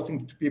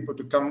 forcing people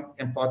to come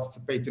and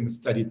participate in the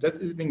study. This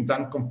is being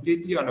done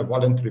completely on a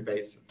voluntary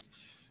basis.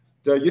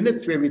 The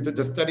units where we did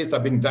the studies are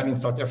being done in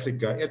South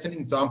Africa. As an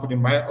example,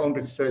 in my own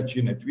research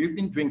unit, we've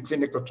been doing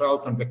clinical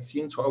trials on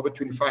vaccines for over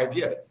 25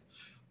 years.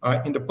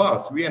 In the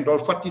past, we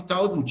enrolled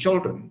 40,000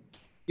 children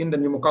in the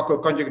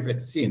pneumococcal conjugate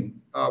vaccine,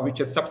 which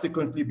has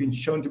subsequently been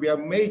shown to be a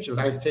major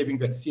life-saving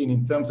vaccine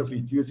in terms of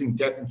reducing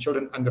deaths in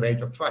children under the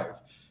age of 5.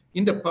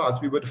 In the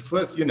past, we were the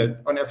first unit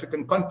on the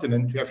African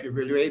continent to have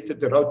evaluated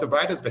the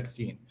rotavirus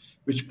vaccine,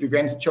 which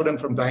prevents children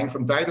from dying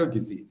from diarrheal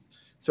disease.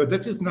 So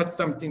this is not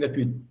something that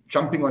we're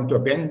jumping onto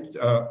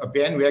a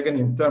bandwagon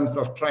in terms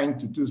of trying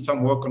to do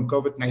some work on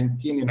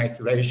COVID-19 in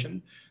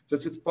isolation.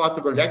 This is part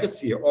of a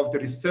legacy of the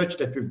research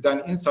that we've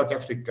done in South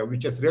Africa,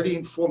 which has really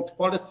informed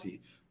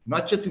policy,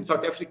 not just in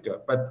South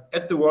Africa, but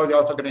at the World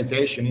Health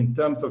Organization in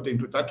terms of the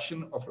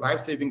introduction of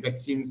life-saving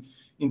vaccines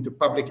into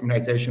public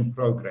immunization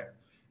program.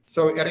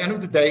 So at the end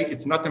of the day,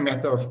 it's not a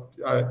matter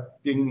of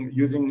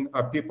using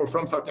people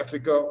from South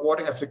Africa or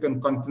the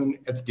African continent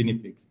as guinea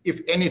pigs.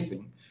 If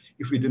anything,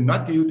 if we do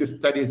not do the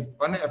studies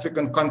on the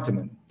African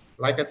continent,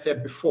 like I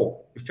said before,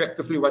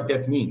 effectively what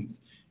that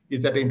means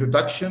is that the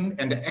introduction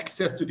and the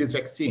access to these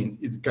vaccines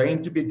is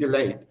going to be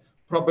delayed,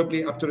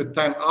 probably up to the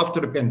time after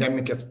the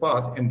pandemic has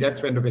passed, and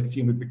that's when the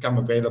vaccine will become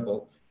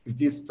available. If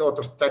these sort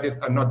of studies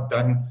are not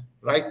done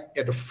right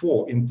at the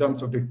fore in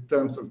terms of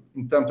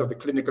the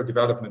clinical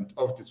development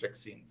of these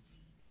vaccines.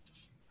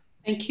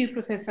 Thank you,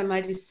 Professor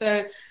Madhi.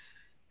 So,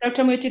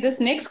 Dr. Moeti, this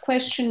next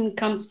question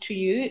comes to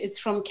you. It's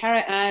from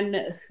Cara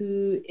Ann,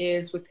 who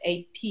is with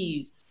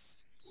AP.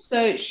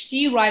 So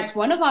she writes,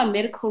 one of our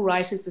medical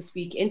writers this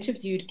week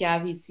interviewed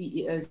Gavi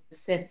CEO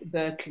Seth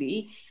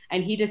Berkley,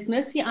 and he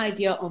dismissed the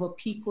idea of a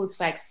people's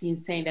vaccine,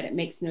 saying that it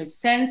makes no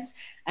sense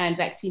and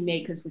vaccine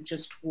makers would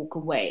just walk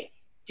away.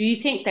 Do you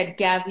think that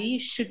Gavi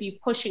should be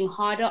pushing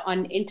harder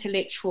on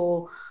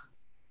intellectual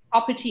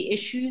property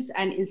issues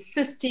and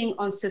insisting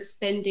on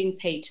suspending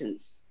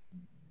patents?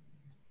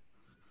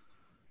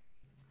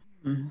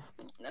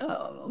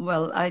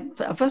 Well,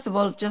 first of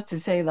all, just to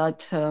say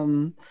that,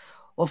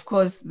 of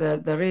course,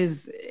 there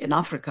is in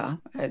Africa,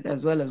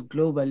 as well as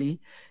globally,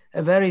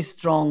 a very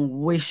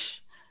strong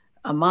wish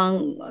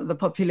among the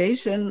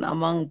population,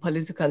 among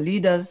political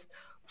leaders,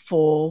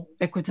 for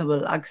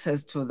equitable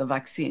access to the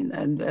vaccine,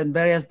 and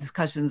various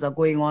discussions are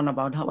going on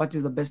about what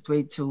is the best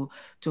way to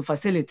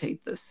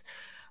facilitate this.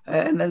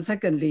 And then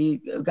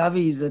secondly,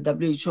 Gavi is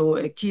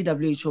a key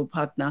WHO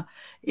partner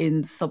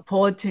in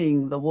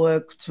supporting the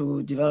work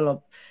to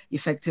develop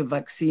effective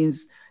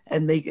vaccines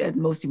and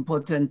most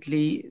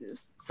importantly,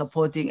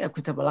 supporting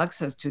equitable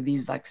access to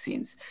these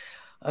vaccines.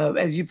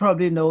 As you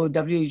probably know,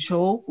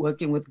 WHO,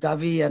 working with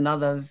Gavi and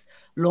others,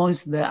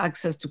 launched the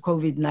Access to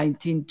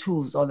COVID-19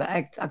 Tools, or the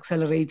ACT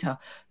Accelerator,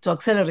 to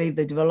accelerate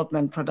the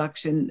development,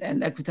 production,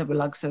 and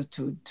equitable access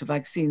to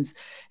vaccines.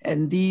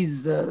 And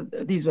these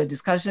were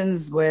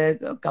discussions where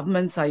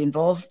governments are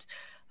involved,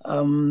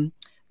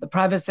 the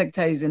private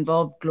sector is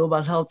involved,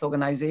 global health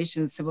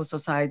organizations, civil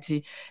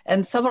society,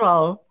 and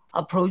several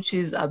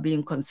approaches are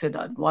being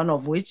considered, one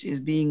of which is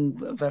being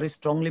very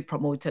strongly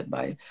promoted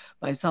by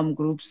some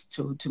groups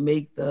to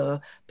make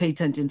the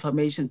patent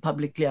information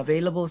publicly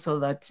available so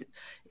that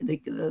the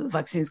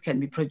vaccines can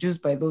be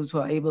produced by those who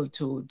are able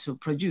to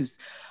produce.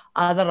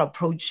 Other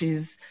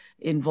approaches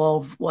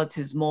involve what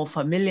is more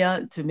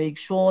familiar to make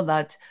sure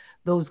that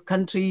those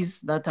countries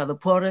that are the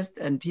poorest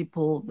and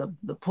people,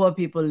 the poor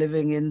people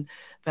living in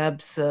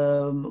perhaps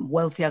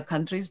wealthier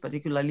countries,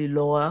 particularly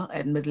lower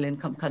and middle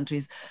income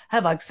countries,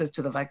 have access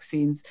to the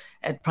vaccines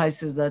at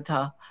prices that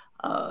are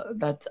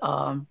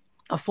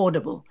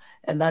affordable,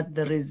 and that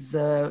there is,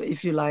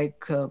 if you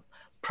like,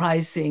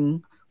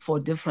 pricing for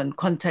different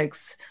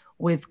contexts,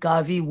 with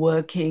Gavi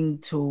working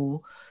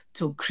to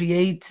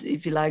create,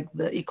 if you like,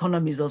 the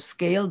economies of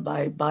scale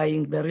by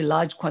buying very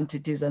large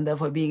quantities and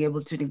therefore being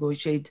able to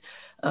negotiate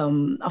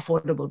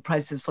affordable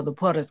prices for the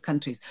poorest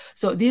countries.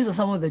 So these are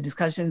some of the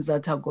discussions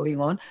that are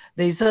going on.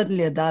 There is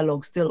certainly a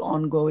dialogue still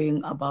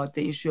ongoing about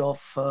the issue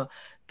of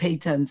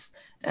patents.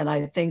 And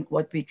I think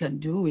what we can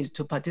do is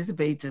to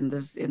participate in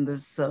this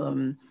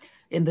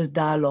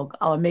dialogue.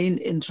 Our main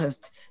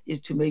interest is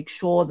to make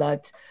sure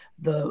that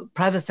the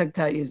private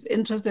sector is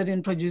interested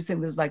in producing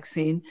this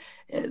vaccine,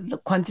 the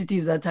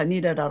quantities that are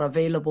needed are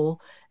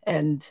available,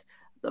 and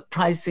the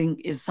pricing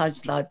is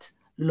such that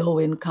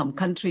low-income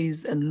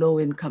countries and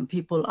low-income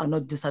people are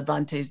not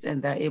disadvantaged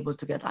and they're able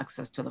to get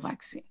access to the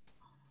vaccine.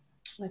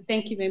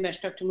 Thank you very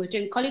much, Dr. Moeti.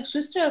 And colleagues,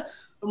 just a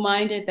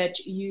reminder that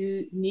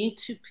you need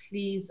to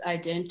please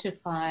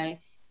identify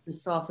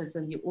yourself as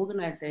in the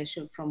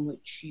organization from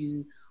which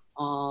you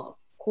are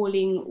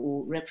calling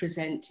or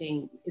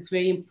representing. It's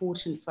very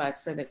important for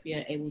us so that we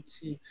are able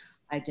to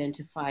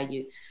identify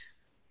you.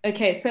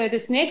 Okay, so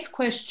this next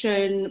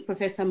question,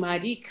 Professor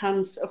Madhi,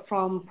 comes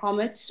from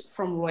Promit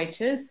from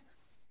Reuters.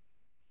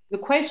 The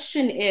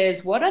question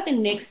is, what are the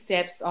next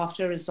steps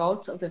after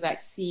results of the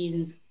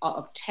vaccines are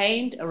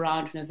obtained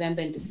around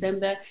November and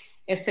December?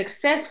 If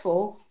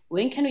successful,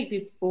 when can we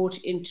be brought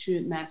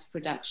into mass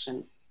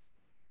production?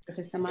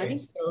 Professor Madhi? Okay,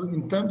 so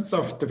in terms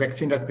of the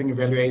vaccine that's being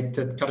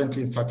evaluated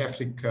currently in South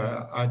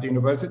Africa, the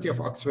University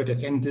of Oxford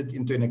has entered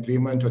into an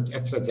agreement with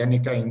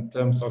AstraZeneca in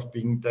terms of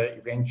being the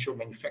eventual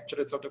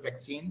manufacturers of the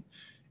vaccine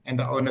and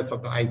the owners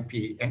of the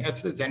IP. And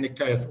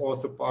AstraZeneca has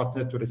also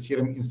partnered with the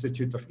Serum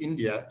Institute of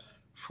India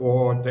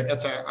for the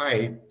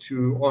SII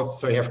to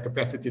also have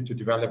capacity to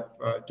develop,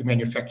 to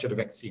manufacture the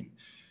vaccine.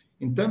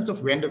 In terms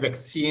of when the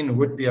vaccine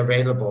would be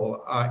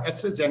available,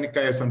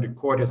 AstraZeneca is on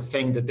record as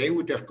saying that they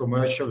would have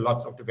commercial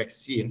lots of the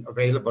vaccine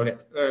available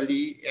as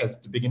early as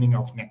the beginning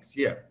of next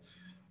year.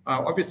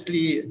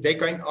 Obviously, they're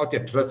going out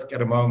at risk at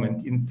the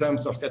moment in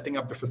terms of setting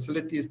up the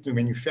facilities to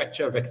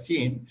manufacture a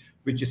vaccine,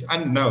 which is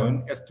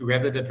unknown as to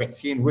whether that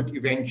vaccine would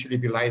eventually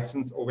be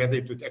licensed or whether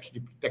it would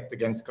actually protect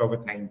against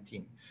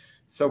COVID-19.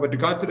 So with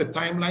regard to the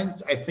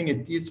timelines, I think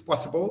it is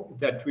possible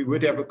that we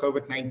would have a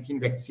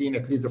COVID-19 vaccine,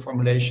 at least a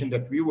formulation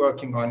that we're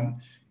working on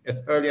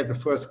as early as the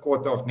first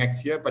quarter of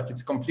next year, but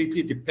it's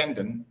completely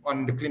dependent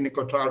on the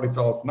clinical trial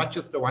results, not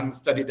just the one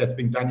study that's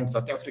being done in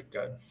South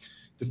Africa.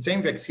 The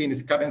same vaccine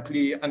is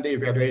currently under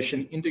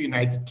evaluation in the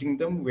United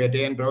Kingdom, where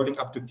they're enrolling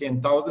up to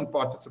 10,000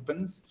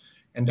 participants.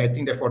 And I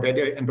think they've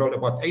already enrolled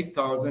about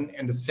 8,000.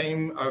 And the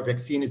same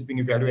vaccine is being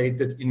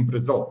evaluated in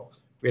Brazil,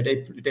 where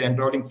they're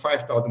enrolling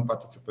 5,000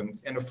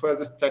 participants. And a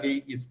further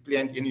study is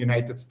planned in the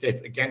United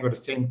States, again, with the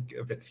same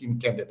vaccine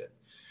candidate.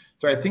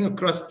 So I think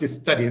across these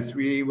studies,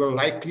 we will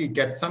likely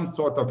get some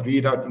sort of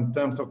readout in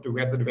terms of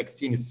whether the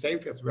vaccine is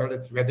safe, as well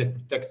as whether it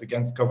protects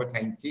against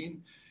COVID-19.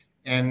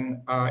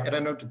 And I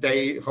don't know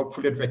today,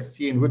 hopefully the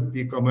vaccine would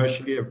be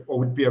commercially or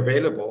would be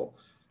available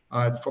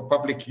for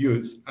public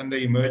use under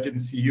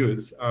emergency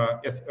use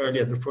as early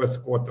as the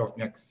first quarter of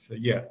next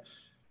year.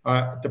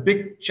 The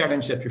big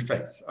challenge that we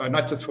face,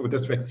 not just for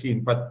this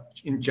vaccine, but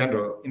in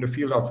general, in the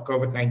field of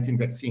COVID-19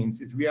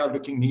 vaccines, is we are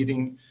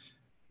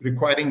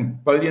requiring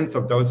billions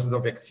of doses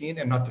of vaccine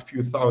and not a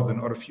few thousand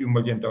or a few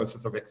million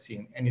doses of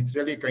vaccine. And it's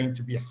really going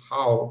to be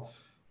how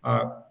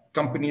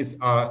companies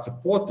are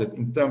supported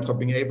in terms of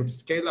being able to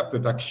scale up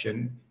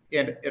production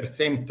and at the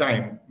same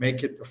time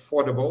make it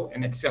affordable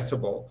and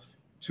accessible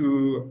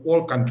to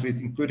all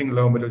countries, including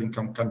low middle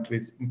income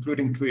countries,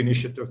 including through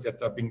initiatives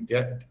that are being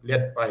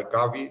led by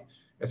Gavi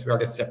as well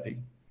as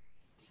CEPI.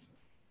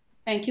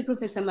 Thank you,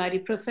 Professor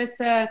Madhi.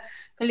 Professor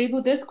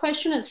Kaleebu, this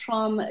question is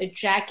from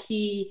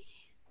Jackie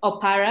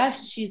Opara.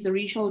 She's the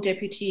Regional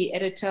Deputy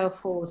Editor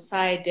for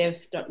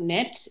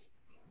SciDev.net.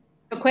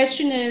 The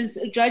question is,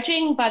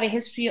 judging by the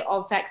history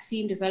of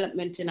vaccine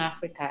development in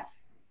Africa,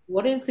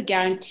 what is the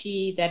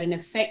guarantee that an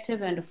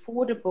effective and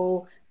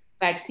affordable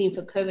vaccine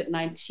for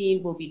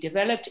COVID-19 will be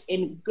developed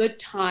in good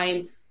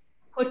time,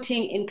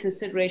 putting in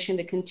consideration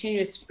the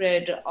continuous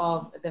spread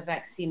of the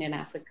vaccine in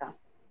Africa?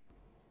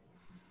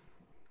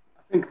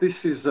 I think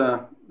this is,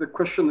 the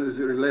question is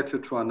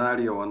related to an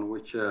earlier one,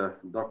 which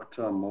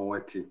Dr.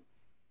 Moeti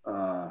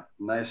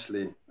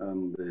nicely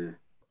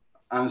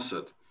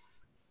answered.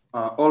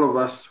 All of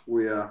us,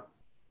 we are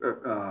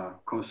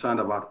concerned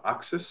about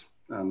access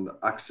and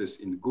access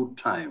in good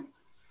time.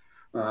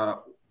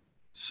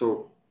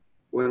 So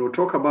when we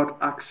talk about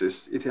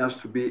access, it has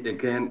to be,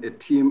 again, a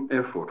team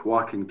effort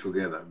working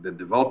together. The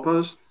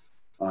developers,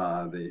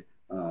 the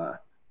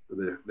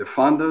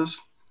funders,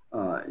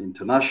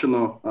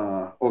 international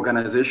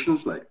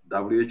organizations like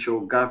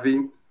WHO,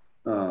 Gavi,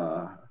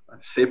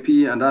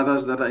 CEPI, and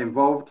others that are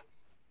involved.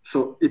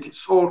 So it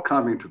is all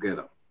coming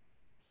together.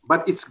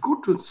 But it's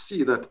good to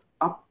see that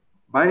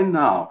by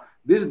now,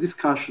 these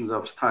discussions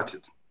have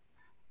started.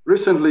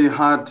 Recently, you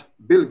had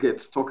Bill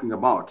Gates talking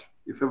about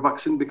if a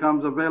vaccine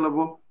becomes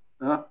available,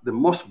 the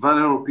most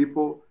vulnerable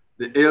people,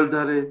 the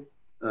elderly,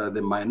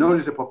 the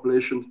minority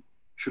population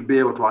should be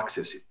able to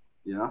access it.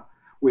 Yeah,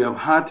 we have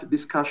had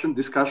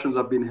discussions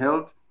have been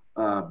held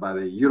by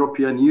the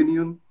European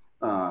Union,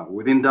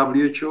 within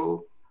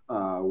WHO,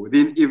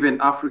 within even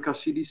Africa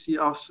CDC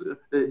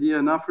here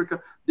in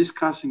Africa,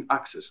 discussing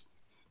access.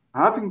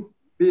 Having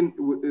been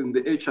in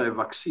the HIV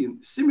vaccine,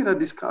 similar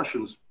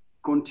discussions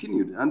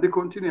continued, and they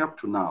continue up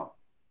to now.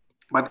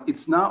 But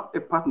it's now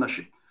a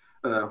partnership.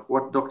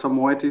 What Dr.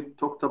 Moeti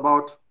talked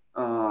about,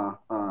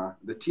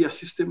 the tier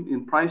system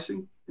in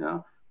pricing, yeah,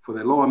 for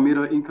the lower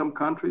middle income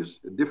countries,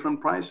 a different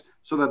price,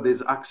 so that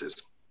there's access.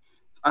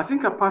 I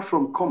think apart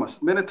from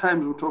commerce, many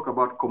times we talk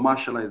about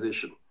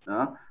commercialization,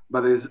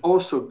 but there's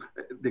also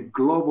the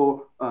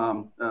global,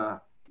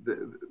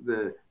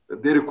 the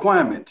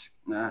requirement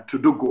to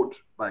do good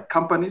by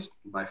companies,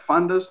 by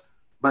funders,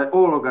 by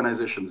all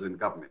organizations and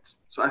governments.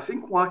 So I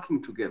think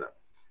working together.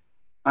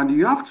 And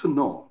you have to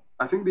know,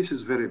 I think this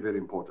is very, very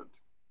important.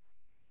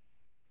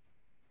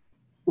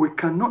 We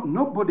cannot,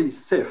 nobody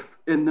is safe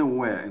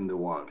anywhere in the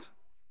world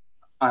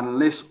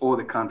unless all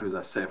the countries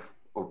are safe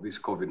of this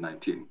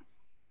COVID-19.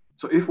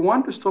 So if we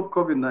want to stop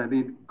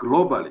COVID-19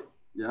 globally,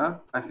 yeah,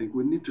 I think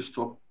we need to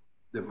stop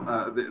the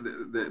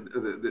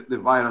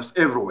virus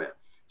everywhere.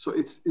 So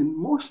it's in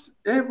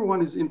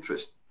everyone is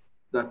interested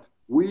that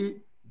we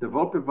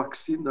develop a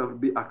vaccine that will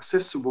be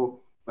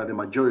accessible by the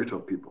majority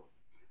of people.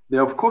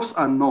 There are, of course,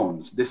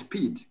 unknowns, the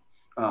speed.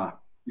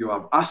 You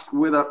have asked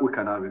whether we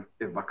can have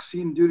a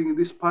vaccine during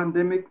this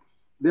pandemic.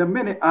 There are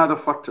many other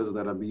factors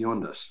that are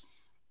beyond us.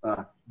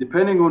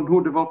 Depending on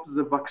who develops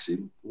the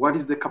vaccine, what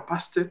is the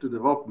capacity to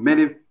develop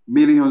many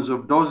millions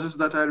of doses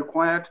that are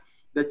required,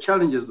 the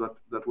challenges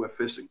that we're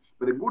facing.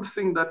 But the good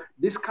thing that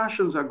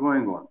discussions are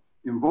going on,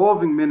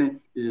 involving many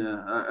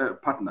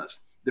partners,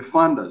 the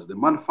funders, the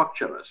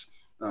manufacturers,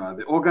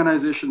 the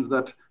organizations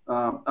that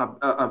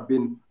have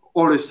been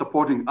always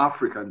supporting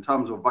Africa in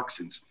terms of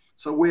vaccines.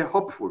 So we are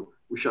hopeful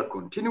we shall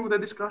continue with the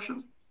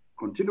discussions,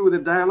 continue with the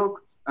dialogue,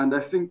 and I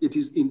think it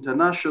is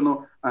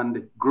international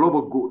and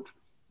global good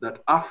that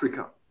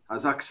Africa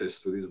has access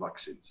to these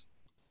vaccines.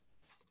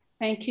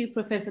 Thank you,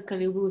 Professor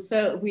Kaleebu.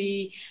 So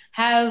we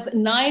have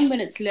 9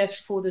 minutes left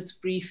for this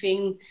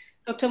briefing.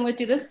 Dr.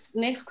 Moeti, this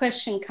next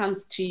question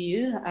comes to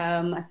you.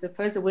 I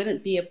suppose it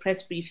wouldn't be a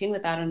press briefing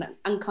without an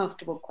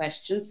uncomfortable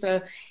question.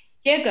 So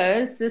here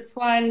goes. This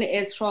one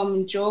is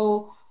from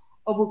Joe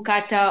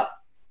Obukata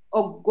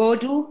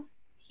Ogodu.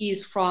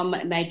 He's from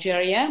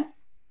Nigeria.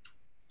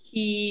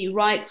 He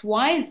writes,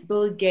 why is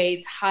Bill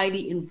Gates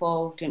highly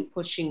involved in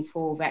pushing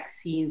for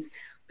vaccines,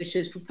 which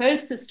is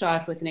proposed to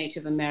start with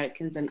Native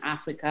Americans in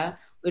Africa,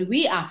 when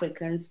we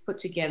Africans put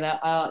together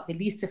are the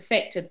least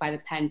affected by the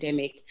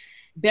pandemic,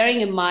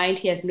 bearing in mind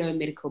he has no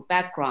medical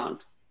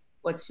background?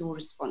 What's your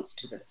response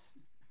to this?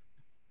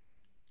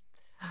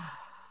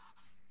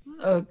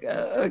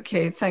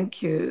 Okay,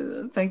 thank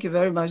you. Thank you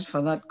very much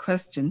for that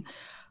question.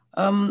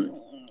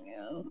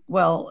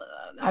 Well,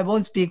 I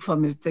won't speak for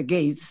Mr.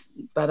 Gates,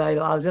 but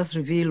I'll just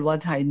reveal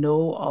what I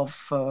know of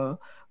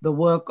the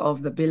work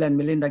of the Bill and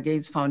Melinda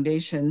Gates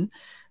Foundation,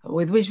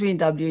 with which we in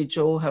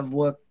WHO have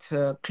worked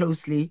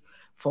closely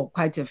for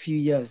quite a few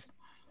years.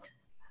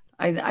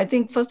 I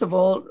think, first of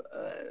all,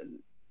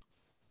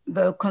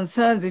 the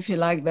concerns, if you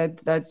like,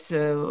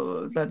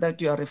 that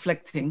you are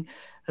reflecting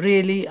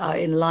really are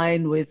in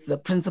line with the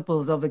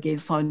principles of the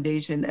Gates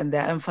Foundation and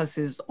their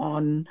emphasis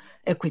on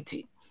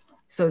equity.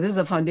 So this is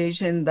a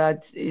foundation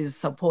that is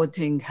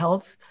supporting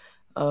health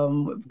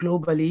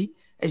globally,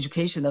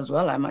 education as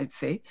well, I might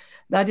say,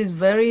 that is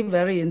very,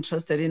 very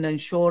interested in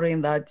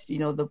ensuring that, you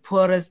know, the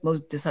poorest,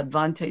 most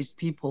disadvantaged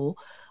people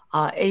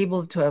are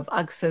able to have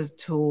access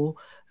to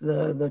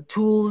the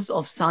tools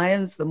of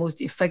science, the most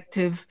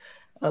effective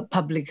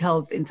public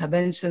health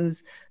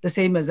interventions, the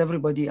same as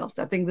everybody else.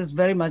 I think this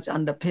very much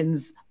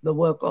underpins the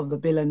work of the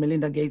Bill and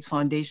Melinda Gates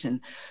Foundation.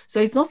 So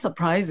it's not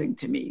surprising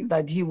to me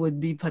that he would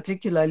be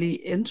particularly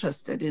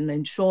interested in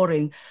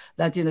ensuring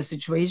that in a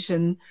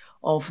situation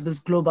of this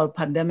global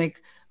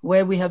pandemic,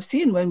 where we have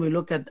seen when we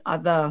look at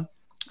other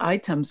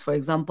items, for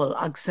example,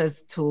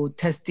 access to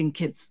testing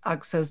kits,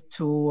 access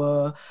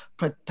to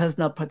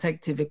personal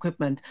protective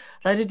equipment,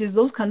 that it is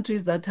those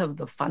countries that have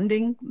the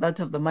funding, that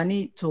have the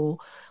money to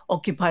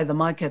occupy the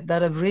market,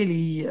 that have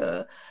really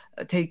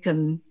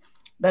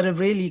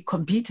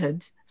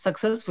competed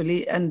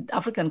successfully. And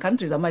African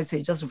countries, I might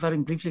say, just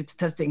referring briefly to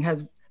testing,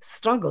 have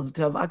struggled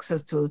to have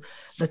access to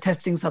the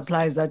testing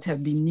supplies that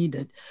have been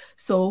needed.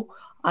 So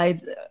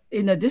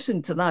in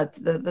addition to that,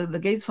 the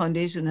Gates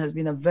Foundation has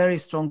been a very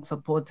strong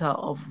supporter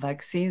of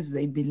vaccines.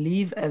 They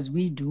believe, as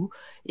we do,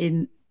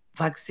 in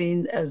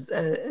vaccine as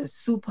a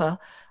super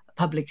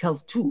public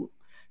health tool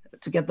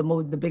to get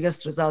the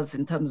biggest results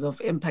in terms of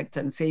impact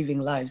and saving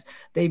lives.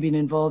 They've been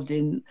involved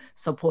in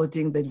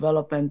supporting the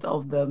development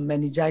of the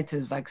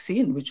meningitis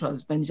vaccine, which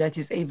was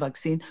meningitis A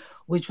vaccine,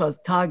 which was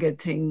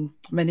targeting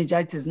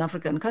meningitis in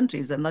African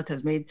countries, and that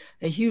has made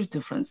a huge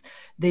difference.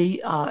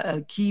 They are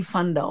a key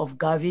funder of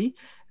Gavi,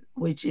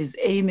 which is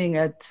aiming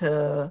at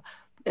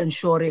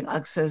ensuring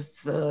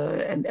access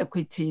and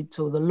equity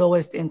to the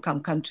lowest income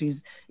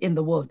countries in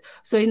the world.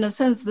 So in a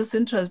sense, this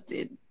interest,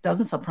 it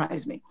doesn't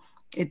surprise me.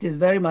 It is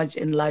very much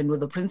in line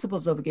with the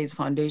principles of the Gates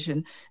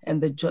Foundation and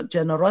the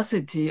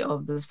generosity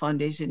of this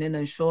foundation in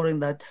ensuring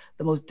that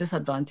the most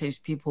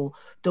disadvantaged people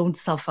don't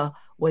suffer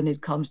when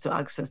it comes to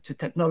access to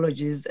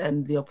technologies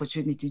and the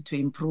opportunity to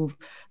improve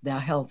their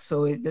health.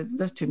 So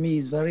this to me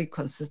is very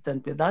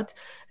consistent with that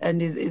and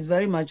is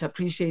very much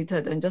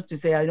appreciated. And just to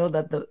say, I know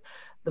that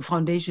the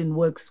foundation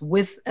works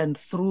with and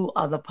through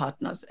other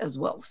partners as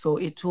well. So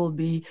it will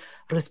be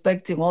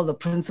respecting all the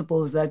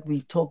principles that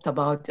we talked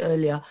about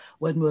earlier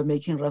when we were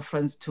making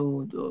reference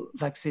to the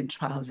vaccine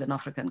trials in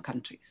African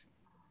countries.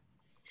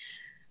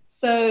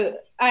 So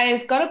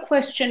I've got a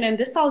question, and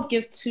this I'll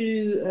give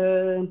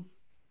to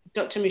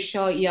Dr.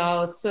 Michel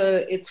Yao.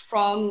 So it's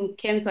from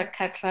Kenza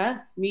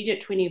Katla, Media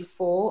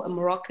 24, a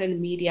Moroccan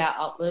media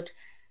outlet.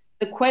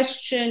 The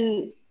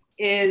question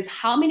is,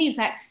 how many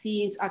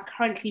vaccines are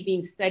currently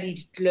being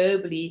studied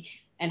globally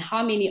and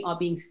how many are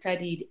being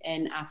studied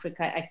in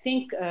Africa? I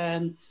think,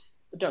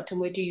 Dr.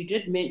 Moeti, you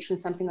did mention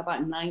something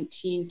about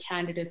 19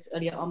 candidates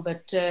earlier on,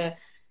 but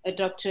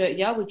Dr.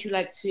 Yao, would you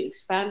like to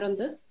expand on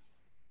this?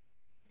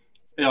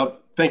 Yeah,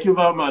 thank you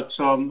very much.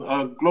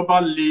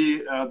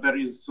 Globally, there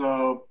is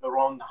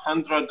around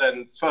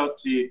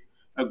 130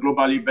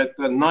 globally, but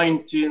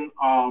 19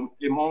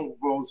 among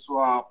those who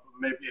are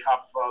maybe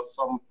have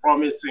some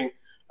promising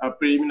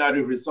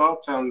preliminary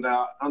result and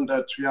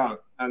under trial.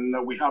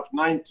 And we have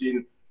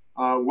 19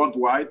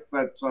 worldwide,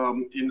 but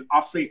in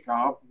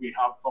Africa, we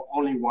have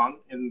only one,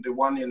 and the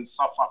one in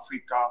South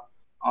Africa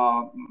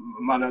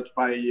managed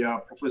by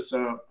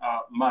Professor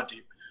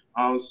Madhi.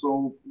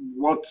 So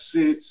what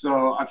is,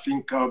 I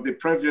think the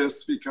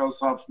previous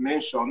speakers have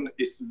mentioned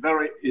is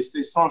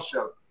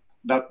essential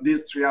that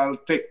this trial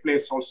take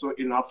place also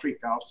in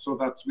Africa so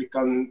that we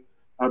can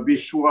be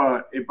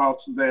sure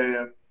about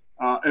the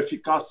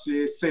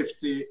efficacy,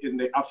 safety in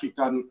the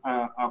African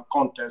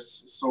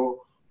context.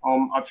 So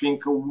I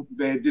think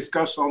the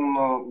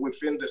discussion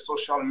within the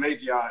social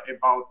media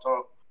about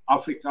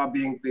Africa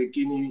being the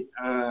guinea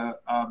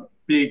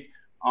pig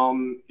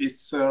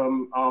is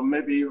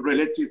maybe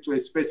related to a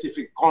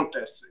specific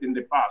context in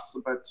the past.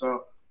 But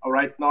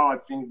right now, I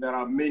think there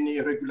are many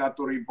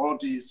regulatory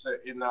bodies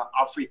in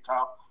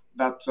Africa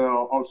that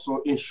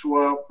also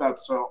ensure that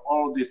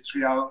all this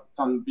trial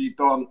can be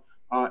done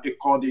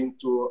according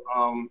to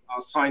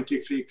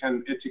scientific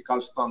and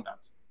ethical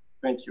standards.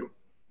 Thank you.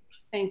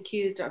 Thank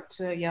you,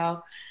 Dr.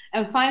 Yao.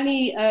 And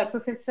finally,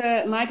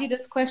 Professor Madhi,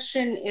 this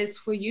question is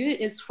for you.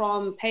 It's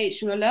from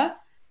Paige Muller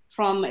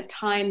from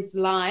Times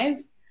Live.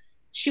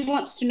 She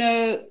wants to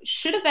know,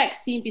 should a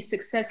vaccine be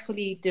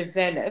successfully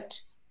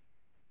developed,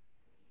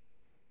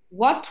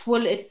 what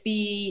will it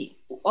be,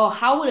 or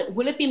how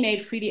will it be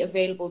made freely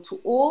available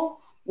to all?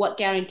 What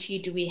guarantee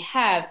do we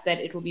have that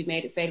it will be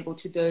made available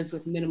to those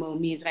with minimal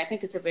means? And I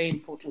think it's a very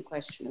important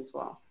question as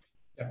well.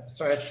 Yeah,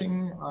 so I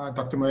think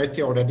Dr.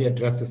 Moeti already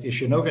addressed this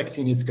issue. No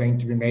vaccine is going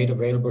to be made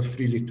available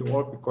freely to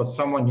all because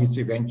someone needs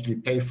to eventually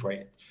pay for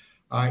it.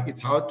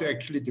 It's how to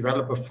actually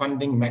develop a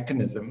funding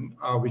mechanism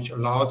which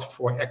allows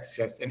for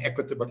access and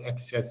equitable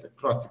access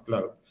across the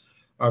globe.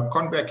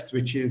 CONVAX,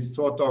 which is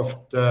sort of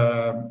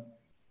the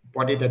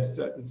body that's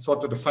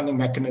sort of the funding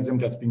mechanism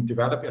that's been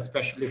developed,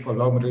 especially for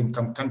low middle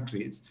income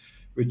countries,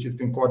 which has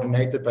been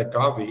coordinated by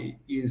Gavi,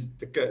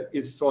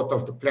 is sort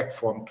of the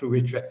platform through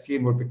which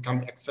vaccine will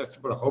become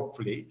accessible,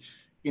 hopefully,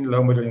 in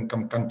low middle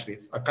income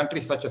countries. A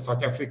country such as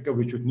South Africa,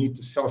 which would need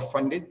to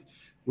self-fund it,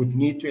 would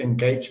need to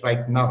engage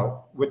right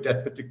now with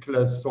that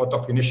particular sort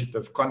of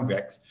initiative,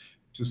 CONVAX,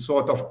 to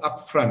sort of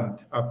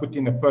upfront put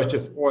in a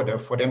purchase order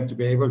for them to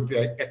be able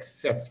to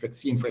access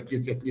vaccine for at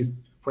least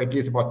for at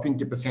least about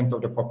 20%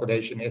 of the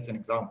population, as an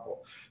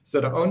example.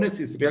 So the onus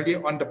is really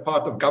on the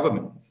part of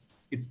governments.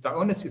 The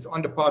onus is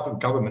on the part of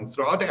governments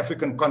throughout the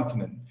African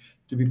continent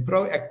to be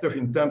proactive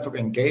in terms of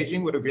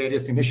engaging with the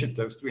various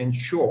initiatives to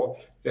ensure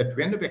that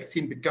when the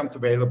vaccine becomes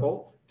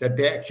available, that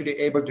they're actually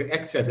able to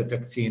access a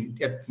vaccine.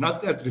 It's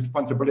not a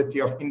responsibility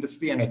of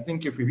industry. And I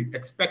think if we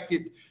expect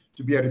it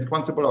to be a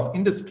responsibility of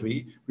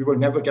industry, we will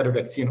never get a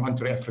vaccine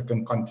onto the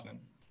African continent.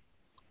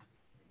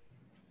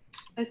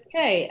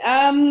 Okay,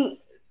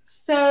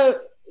 so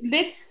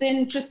let's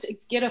then just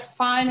get a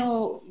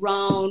final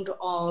round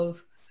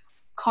of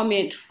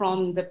comment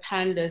from the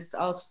panelists.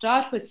 I'll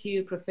start with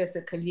you,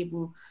 Professor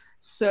Kaleebu.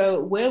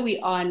 So where we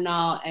are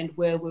now and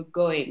where we're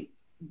going.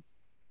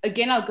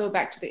 Again, I'll go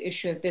back to the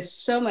issue of there's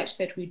so much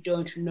that we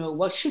don't know.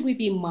 What should we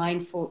be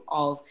mindful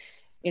of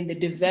in the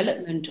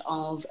development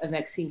of a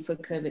vaccine for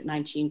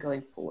COVID-19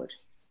 going forward?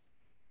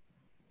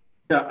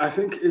 Yeah, I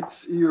think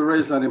you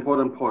raised an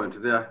important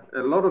point. There are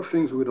a lot of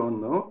things we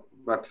don't know,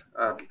 but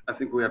I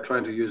think we are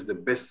trying to use the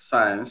best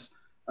science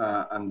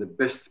and the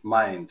best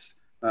minds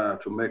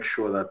to make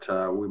sure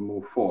that we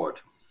move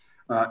forward.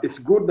 It's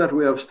good that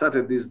we have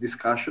started these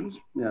discussions.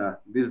 Yeah,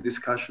 these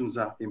discussions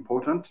are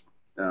important.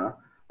 Yeah.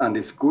 And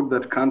it's good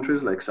that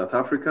countries like South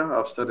Africa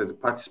have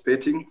started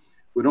participating.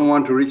 We don't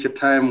want to reach a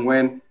time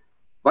when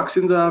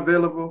vaccines are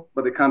available,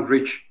 but they can't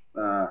reach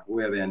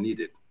where they are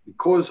needed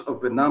because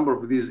of a number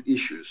of these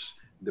issues,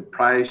 the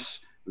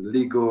price,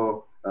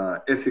 legal,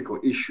 ethical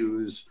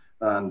issues,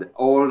 and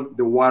all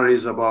the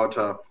worries about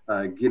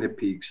guinea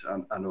pigs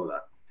and all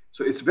that.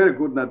 So it's very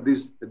good that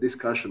these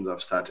discussions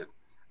have started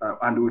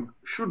and we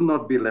should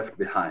not be left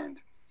behind.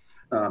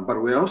 But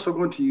we're also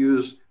going to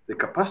use the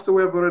capacity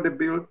we have already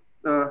built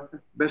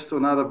based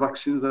on other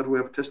vaccines that we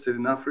have tested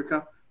in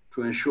Africa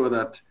to ensure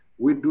that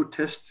we do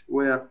test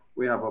where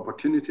we have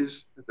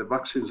opportunities at the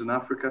vaccines in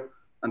Africa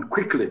and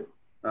quickly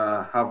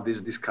have these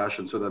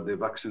discussions so that the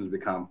vaccines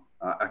become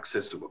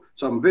accessible.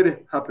 So I'm very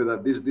happy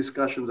that these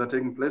discussions are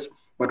taking place,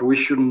 but we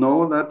should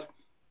know that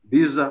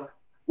these are,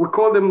 we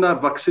call them the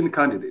vaccine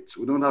candidates.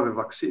 We don't have a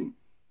vaccine.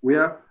 We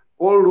are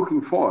all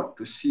looking forward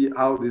to see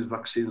how these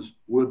vaccines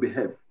will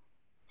behave.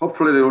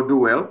 Hopefully they will do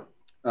well,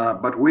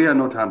 but we are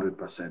not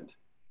 100%.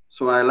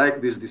 So I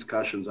like these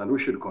discussions and we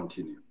should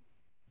continue.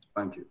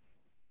 Thank you.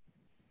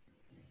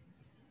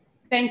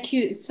 Thank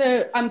you.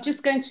 So I'm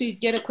just going to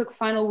get a quick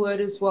final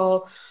word as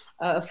well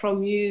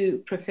from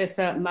you,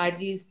 Professor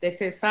Madhi. They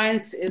say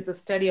science is the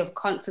study of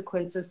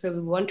consequences, so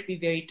we want to be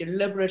very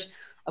deliberate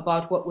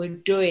about what we're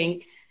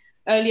doing.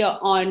 Earlier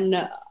on,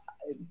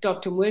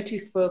 Dr. Moeti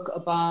spoke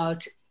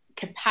about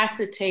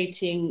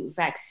capacitating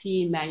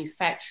vaccine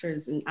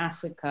manufacturers in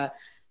Africa.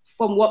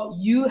 From what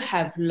you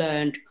have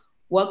learned,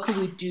 what could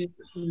we do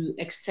to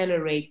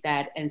accelerate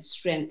that and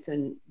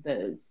strengthen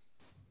those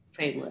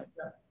frameworks?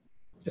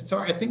 So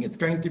I think it's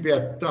going to be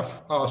a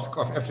tough ask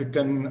of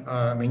African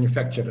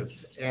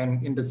manufacturers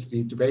and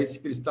industry to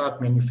basically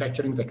start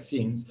manufacturing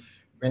vaccines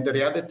when the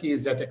reality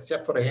is that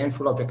except for a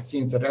handful of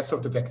vaccines, the rest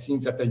of the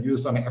vaccines that are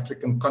used on the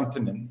African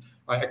continent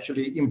are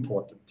actually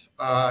imported.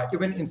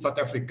 Even in South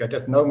Africa,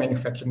 there's no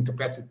manufacturing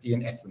capacity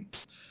in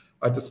essence.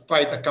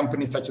 Despite a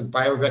company such as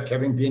BioVac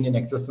having been in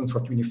existence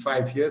for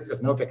 25 years,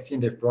 there's no vaccine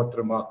they've brought to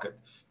the market.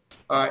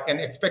 And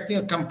expecting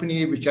a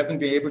company which hasn't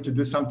been able to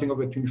do something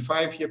over a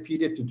 25-year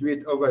period to do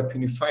it over a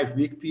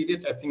 25-week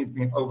period, I think is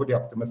being overly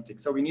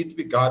optimistic. So we need to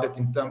be guarded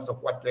in terms of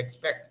what to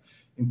expect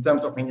in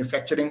terms of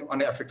manufacturing on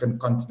the African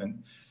continent.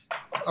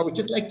 I would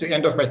just like to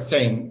end off by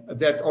saying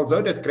that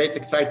although there's great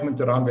excitement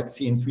around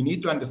vaccines, we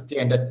need to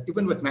understand that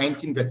even with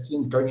 19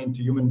 vaccines going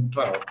into human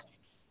trials,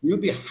 we'll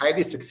be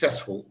highly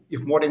successful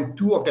if more than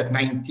 2 of that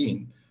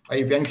 19 are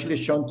eventually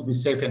shown to be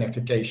safe and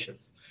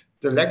efficacious.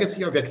 The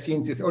legacy of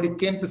vaccines is only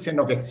 10%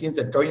 of vaccines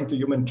that go into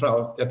human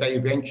trials that are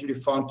eventually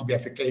found to be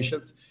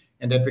efficacious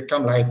and that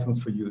become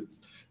licensed for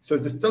use. So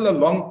there's still a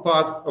long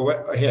path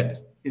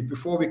ahead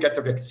before we get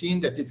a vaccine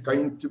that is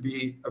going to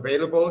be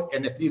available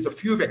and at least a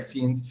few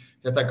vaccines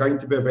that are going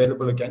to be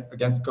available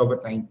against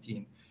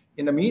COVID-19.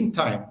 In the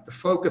meantime, the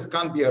focus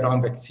can't be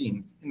around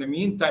vaccines. In the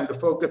meantime, the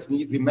focus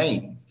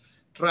remains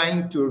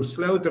trying to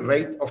slow the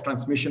rate of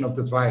transmission of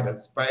this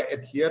virus by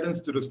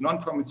adherence to those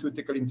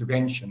non-pharmaceutical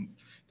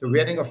interventions, the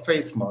wearing of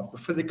face masks, the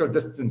physical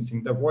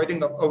distancing, the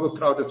avoiding of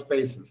overcrowded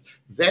spaces.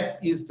 That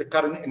is the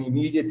current and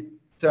immediate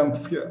term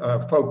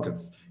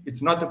focus.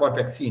 It's not about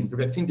vaccines. The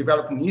vaccine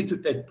development needs to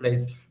take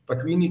place,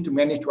 but we need to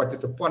manage what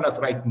is upon us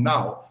right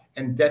now,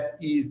 and that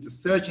is the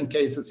surge in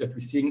cases that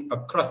we're seeing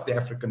across the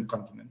African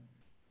continent.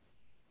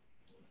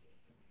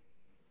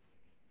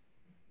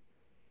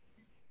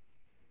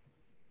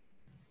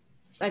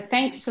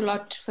 Thanks a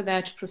lot for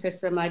that,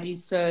 Professor Madhi.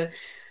 So,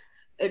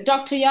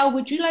 Dr. Yao,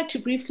 would you like to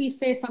briefly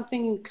say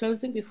something in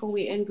closing before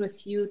we end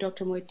with you,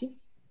 Dr. Moeti?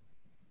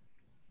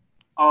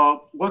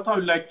 What I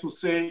would like to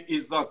say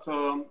is that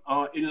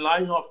in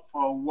line of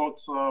what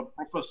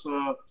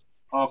Professor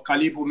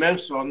Kaleebu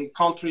mentioned,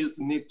 countries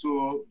need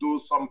to do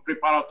some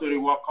preparatory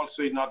work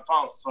also in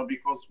advance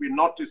because we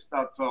noticed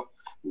that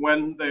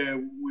when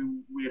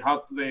we had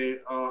the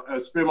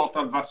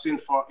experimental vaccine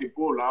for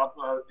Ebola,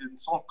 in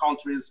some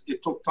countries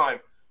it took time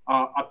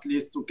at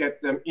least to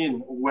get them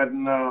in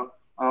when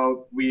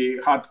we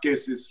had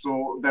cases.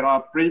 So there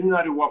are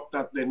preliminary work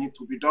that they need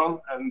to be done,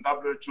 and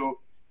WHO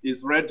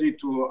is ready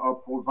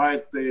to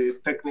provide the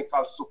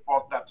technical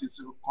support that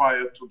is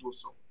required to do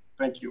so.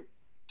 Thank you.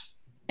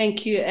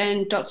 Thank you.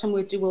 And Dr.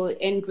 Moeti, will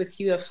end with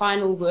you a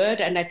final word.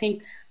 And I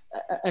think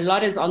a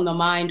lot is on the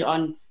mind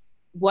on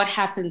what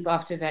happens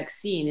after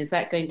vaccine. Is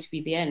that going to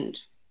be the end?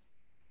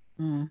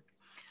 No,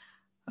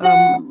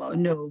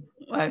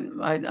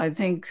 I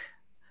think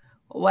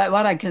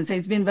what I can say,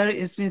 it's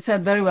been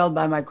said very well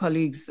by my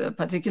colleagues,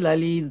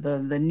 particularly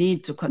the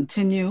need to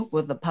continue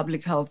with the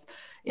public health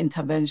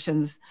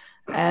interventions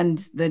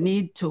and the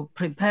need to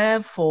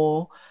prepare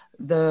for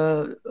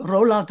the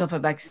rollout of a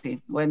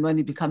vaccine when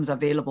it becomes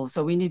available.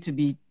 So we need to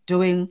be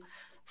doing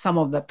some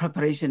of the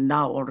preparation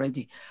now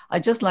already.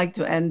 I'd just like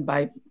to end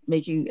by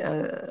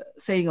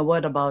saying a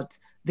word about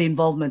the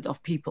involvement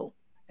of people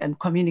and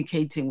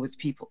communicating with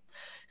people.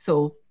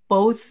 So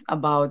both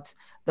about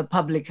the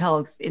public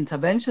health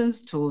interventions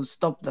to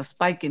stop the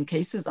spike in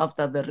cases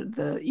after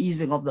the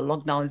easing of the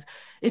lockdowns.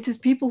 It is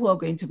people who are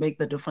going to make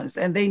the difference,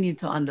 and they need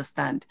to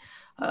understand.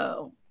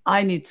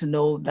 I need to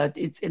know that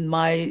it's in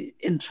my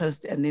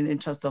interest and in the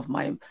interest of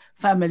my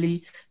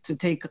family to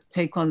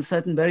take on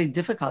certain very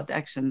difficult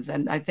actions.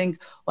 And I think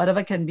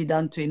whatever can be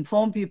done to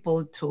inform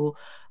people, to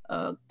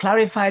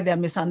clarify their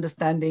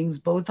misunderstandings,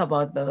 both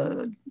about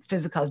the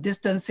physical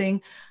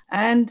distancing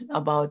and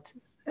about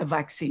a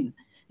vaccine.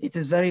 It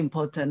is very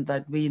important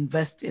that we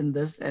invest in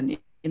this, and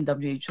in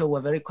WHO, we're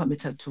very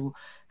committed to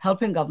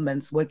helping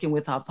governments, working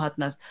with our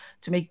partners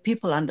to make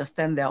people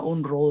understand their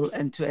own role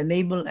and to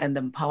enable and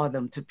empower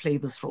them to play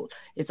this role.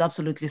 It's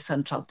absolutely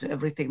central to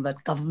everything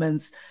that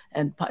governments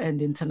and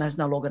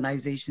international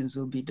organizations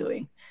will be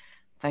doing.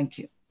 Thank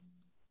you.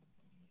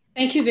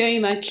 Thank you very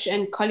much.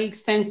 And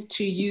colleagues, thanks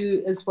to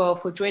you as well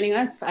for joining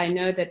us. I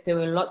know that there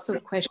were lots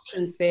of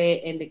questions there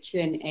in the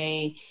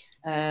Q&A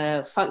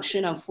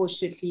function.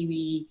 Unfortunately,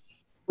 we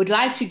would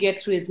like to get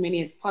through as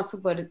many as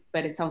possible,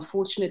 but it's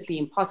unfortunately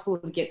impossible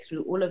to get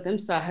through all of them.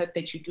 So I hope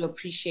that you do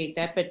appreciate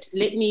that. But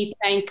let me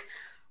thank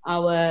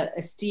our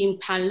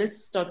esteemed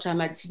panelists, Dr.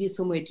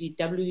 Matshidiso,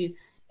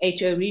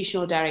 WHO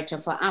Regional Director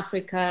for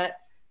Africa.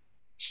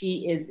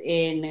 She is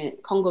in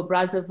Congo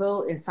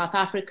Brazzaville in South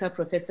Africa.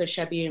 Professor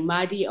Shabir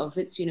Madhi of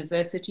Wits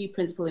University,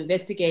 Principal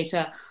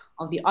Investigator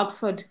of the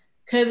Oxford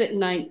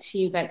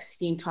COVID-19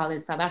 vaccine trial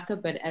in South Africa,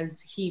 but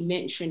as he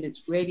mentioned,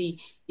 it's really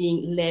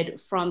being led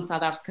from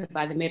South Africa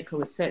by the Medical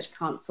Research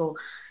Council.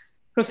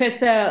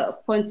 Professor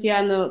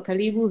Pontiano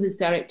Kaleebu, who's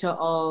director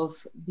of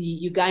the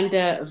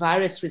Uganda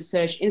Virus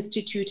Research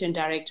Institute and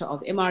director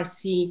of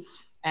MRC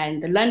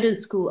and the London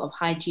School of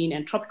Hygiene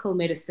and Tropical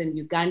Medicine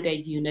Uganda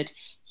unit.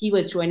 He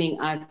was joining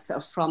us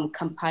from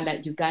Kampala,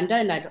 Uganda.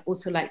 And I'd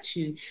also like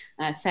to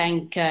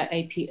thank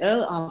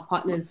APO, our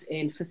partners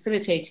in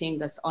facilitating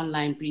this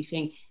online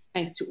briefing.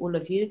 Thanks to all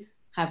of you.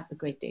 Have a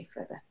great day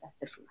further. That's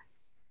it from us.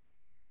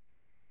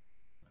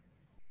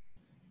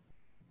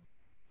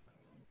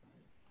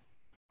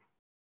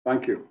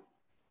 Thank you.